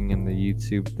Instagram thing and the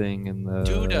YouTube thing and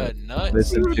the nuts.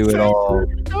 listen to it all.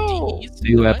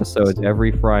 New episodes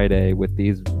every Friday with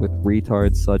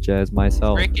retards such as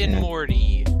myself. Rick and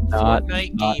Morty.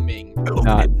 Fortnite gaming.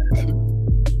 Not.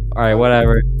 All right,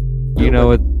 whatever. You know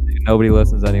what? Nobody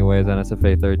listens anyways.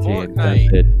 NSFA 13. That's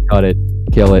it. Cut it.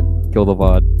 Kill it. Kill the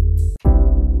VOD.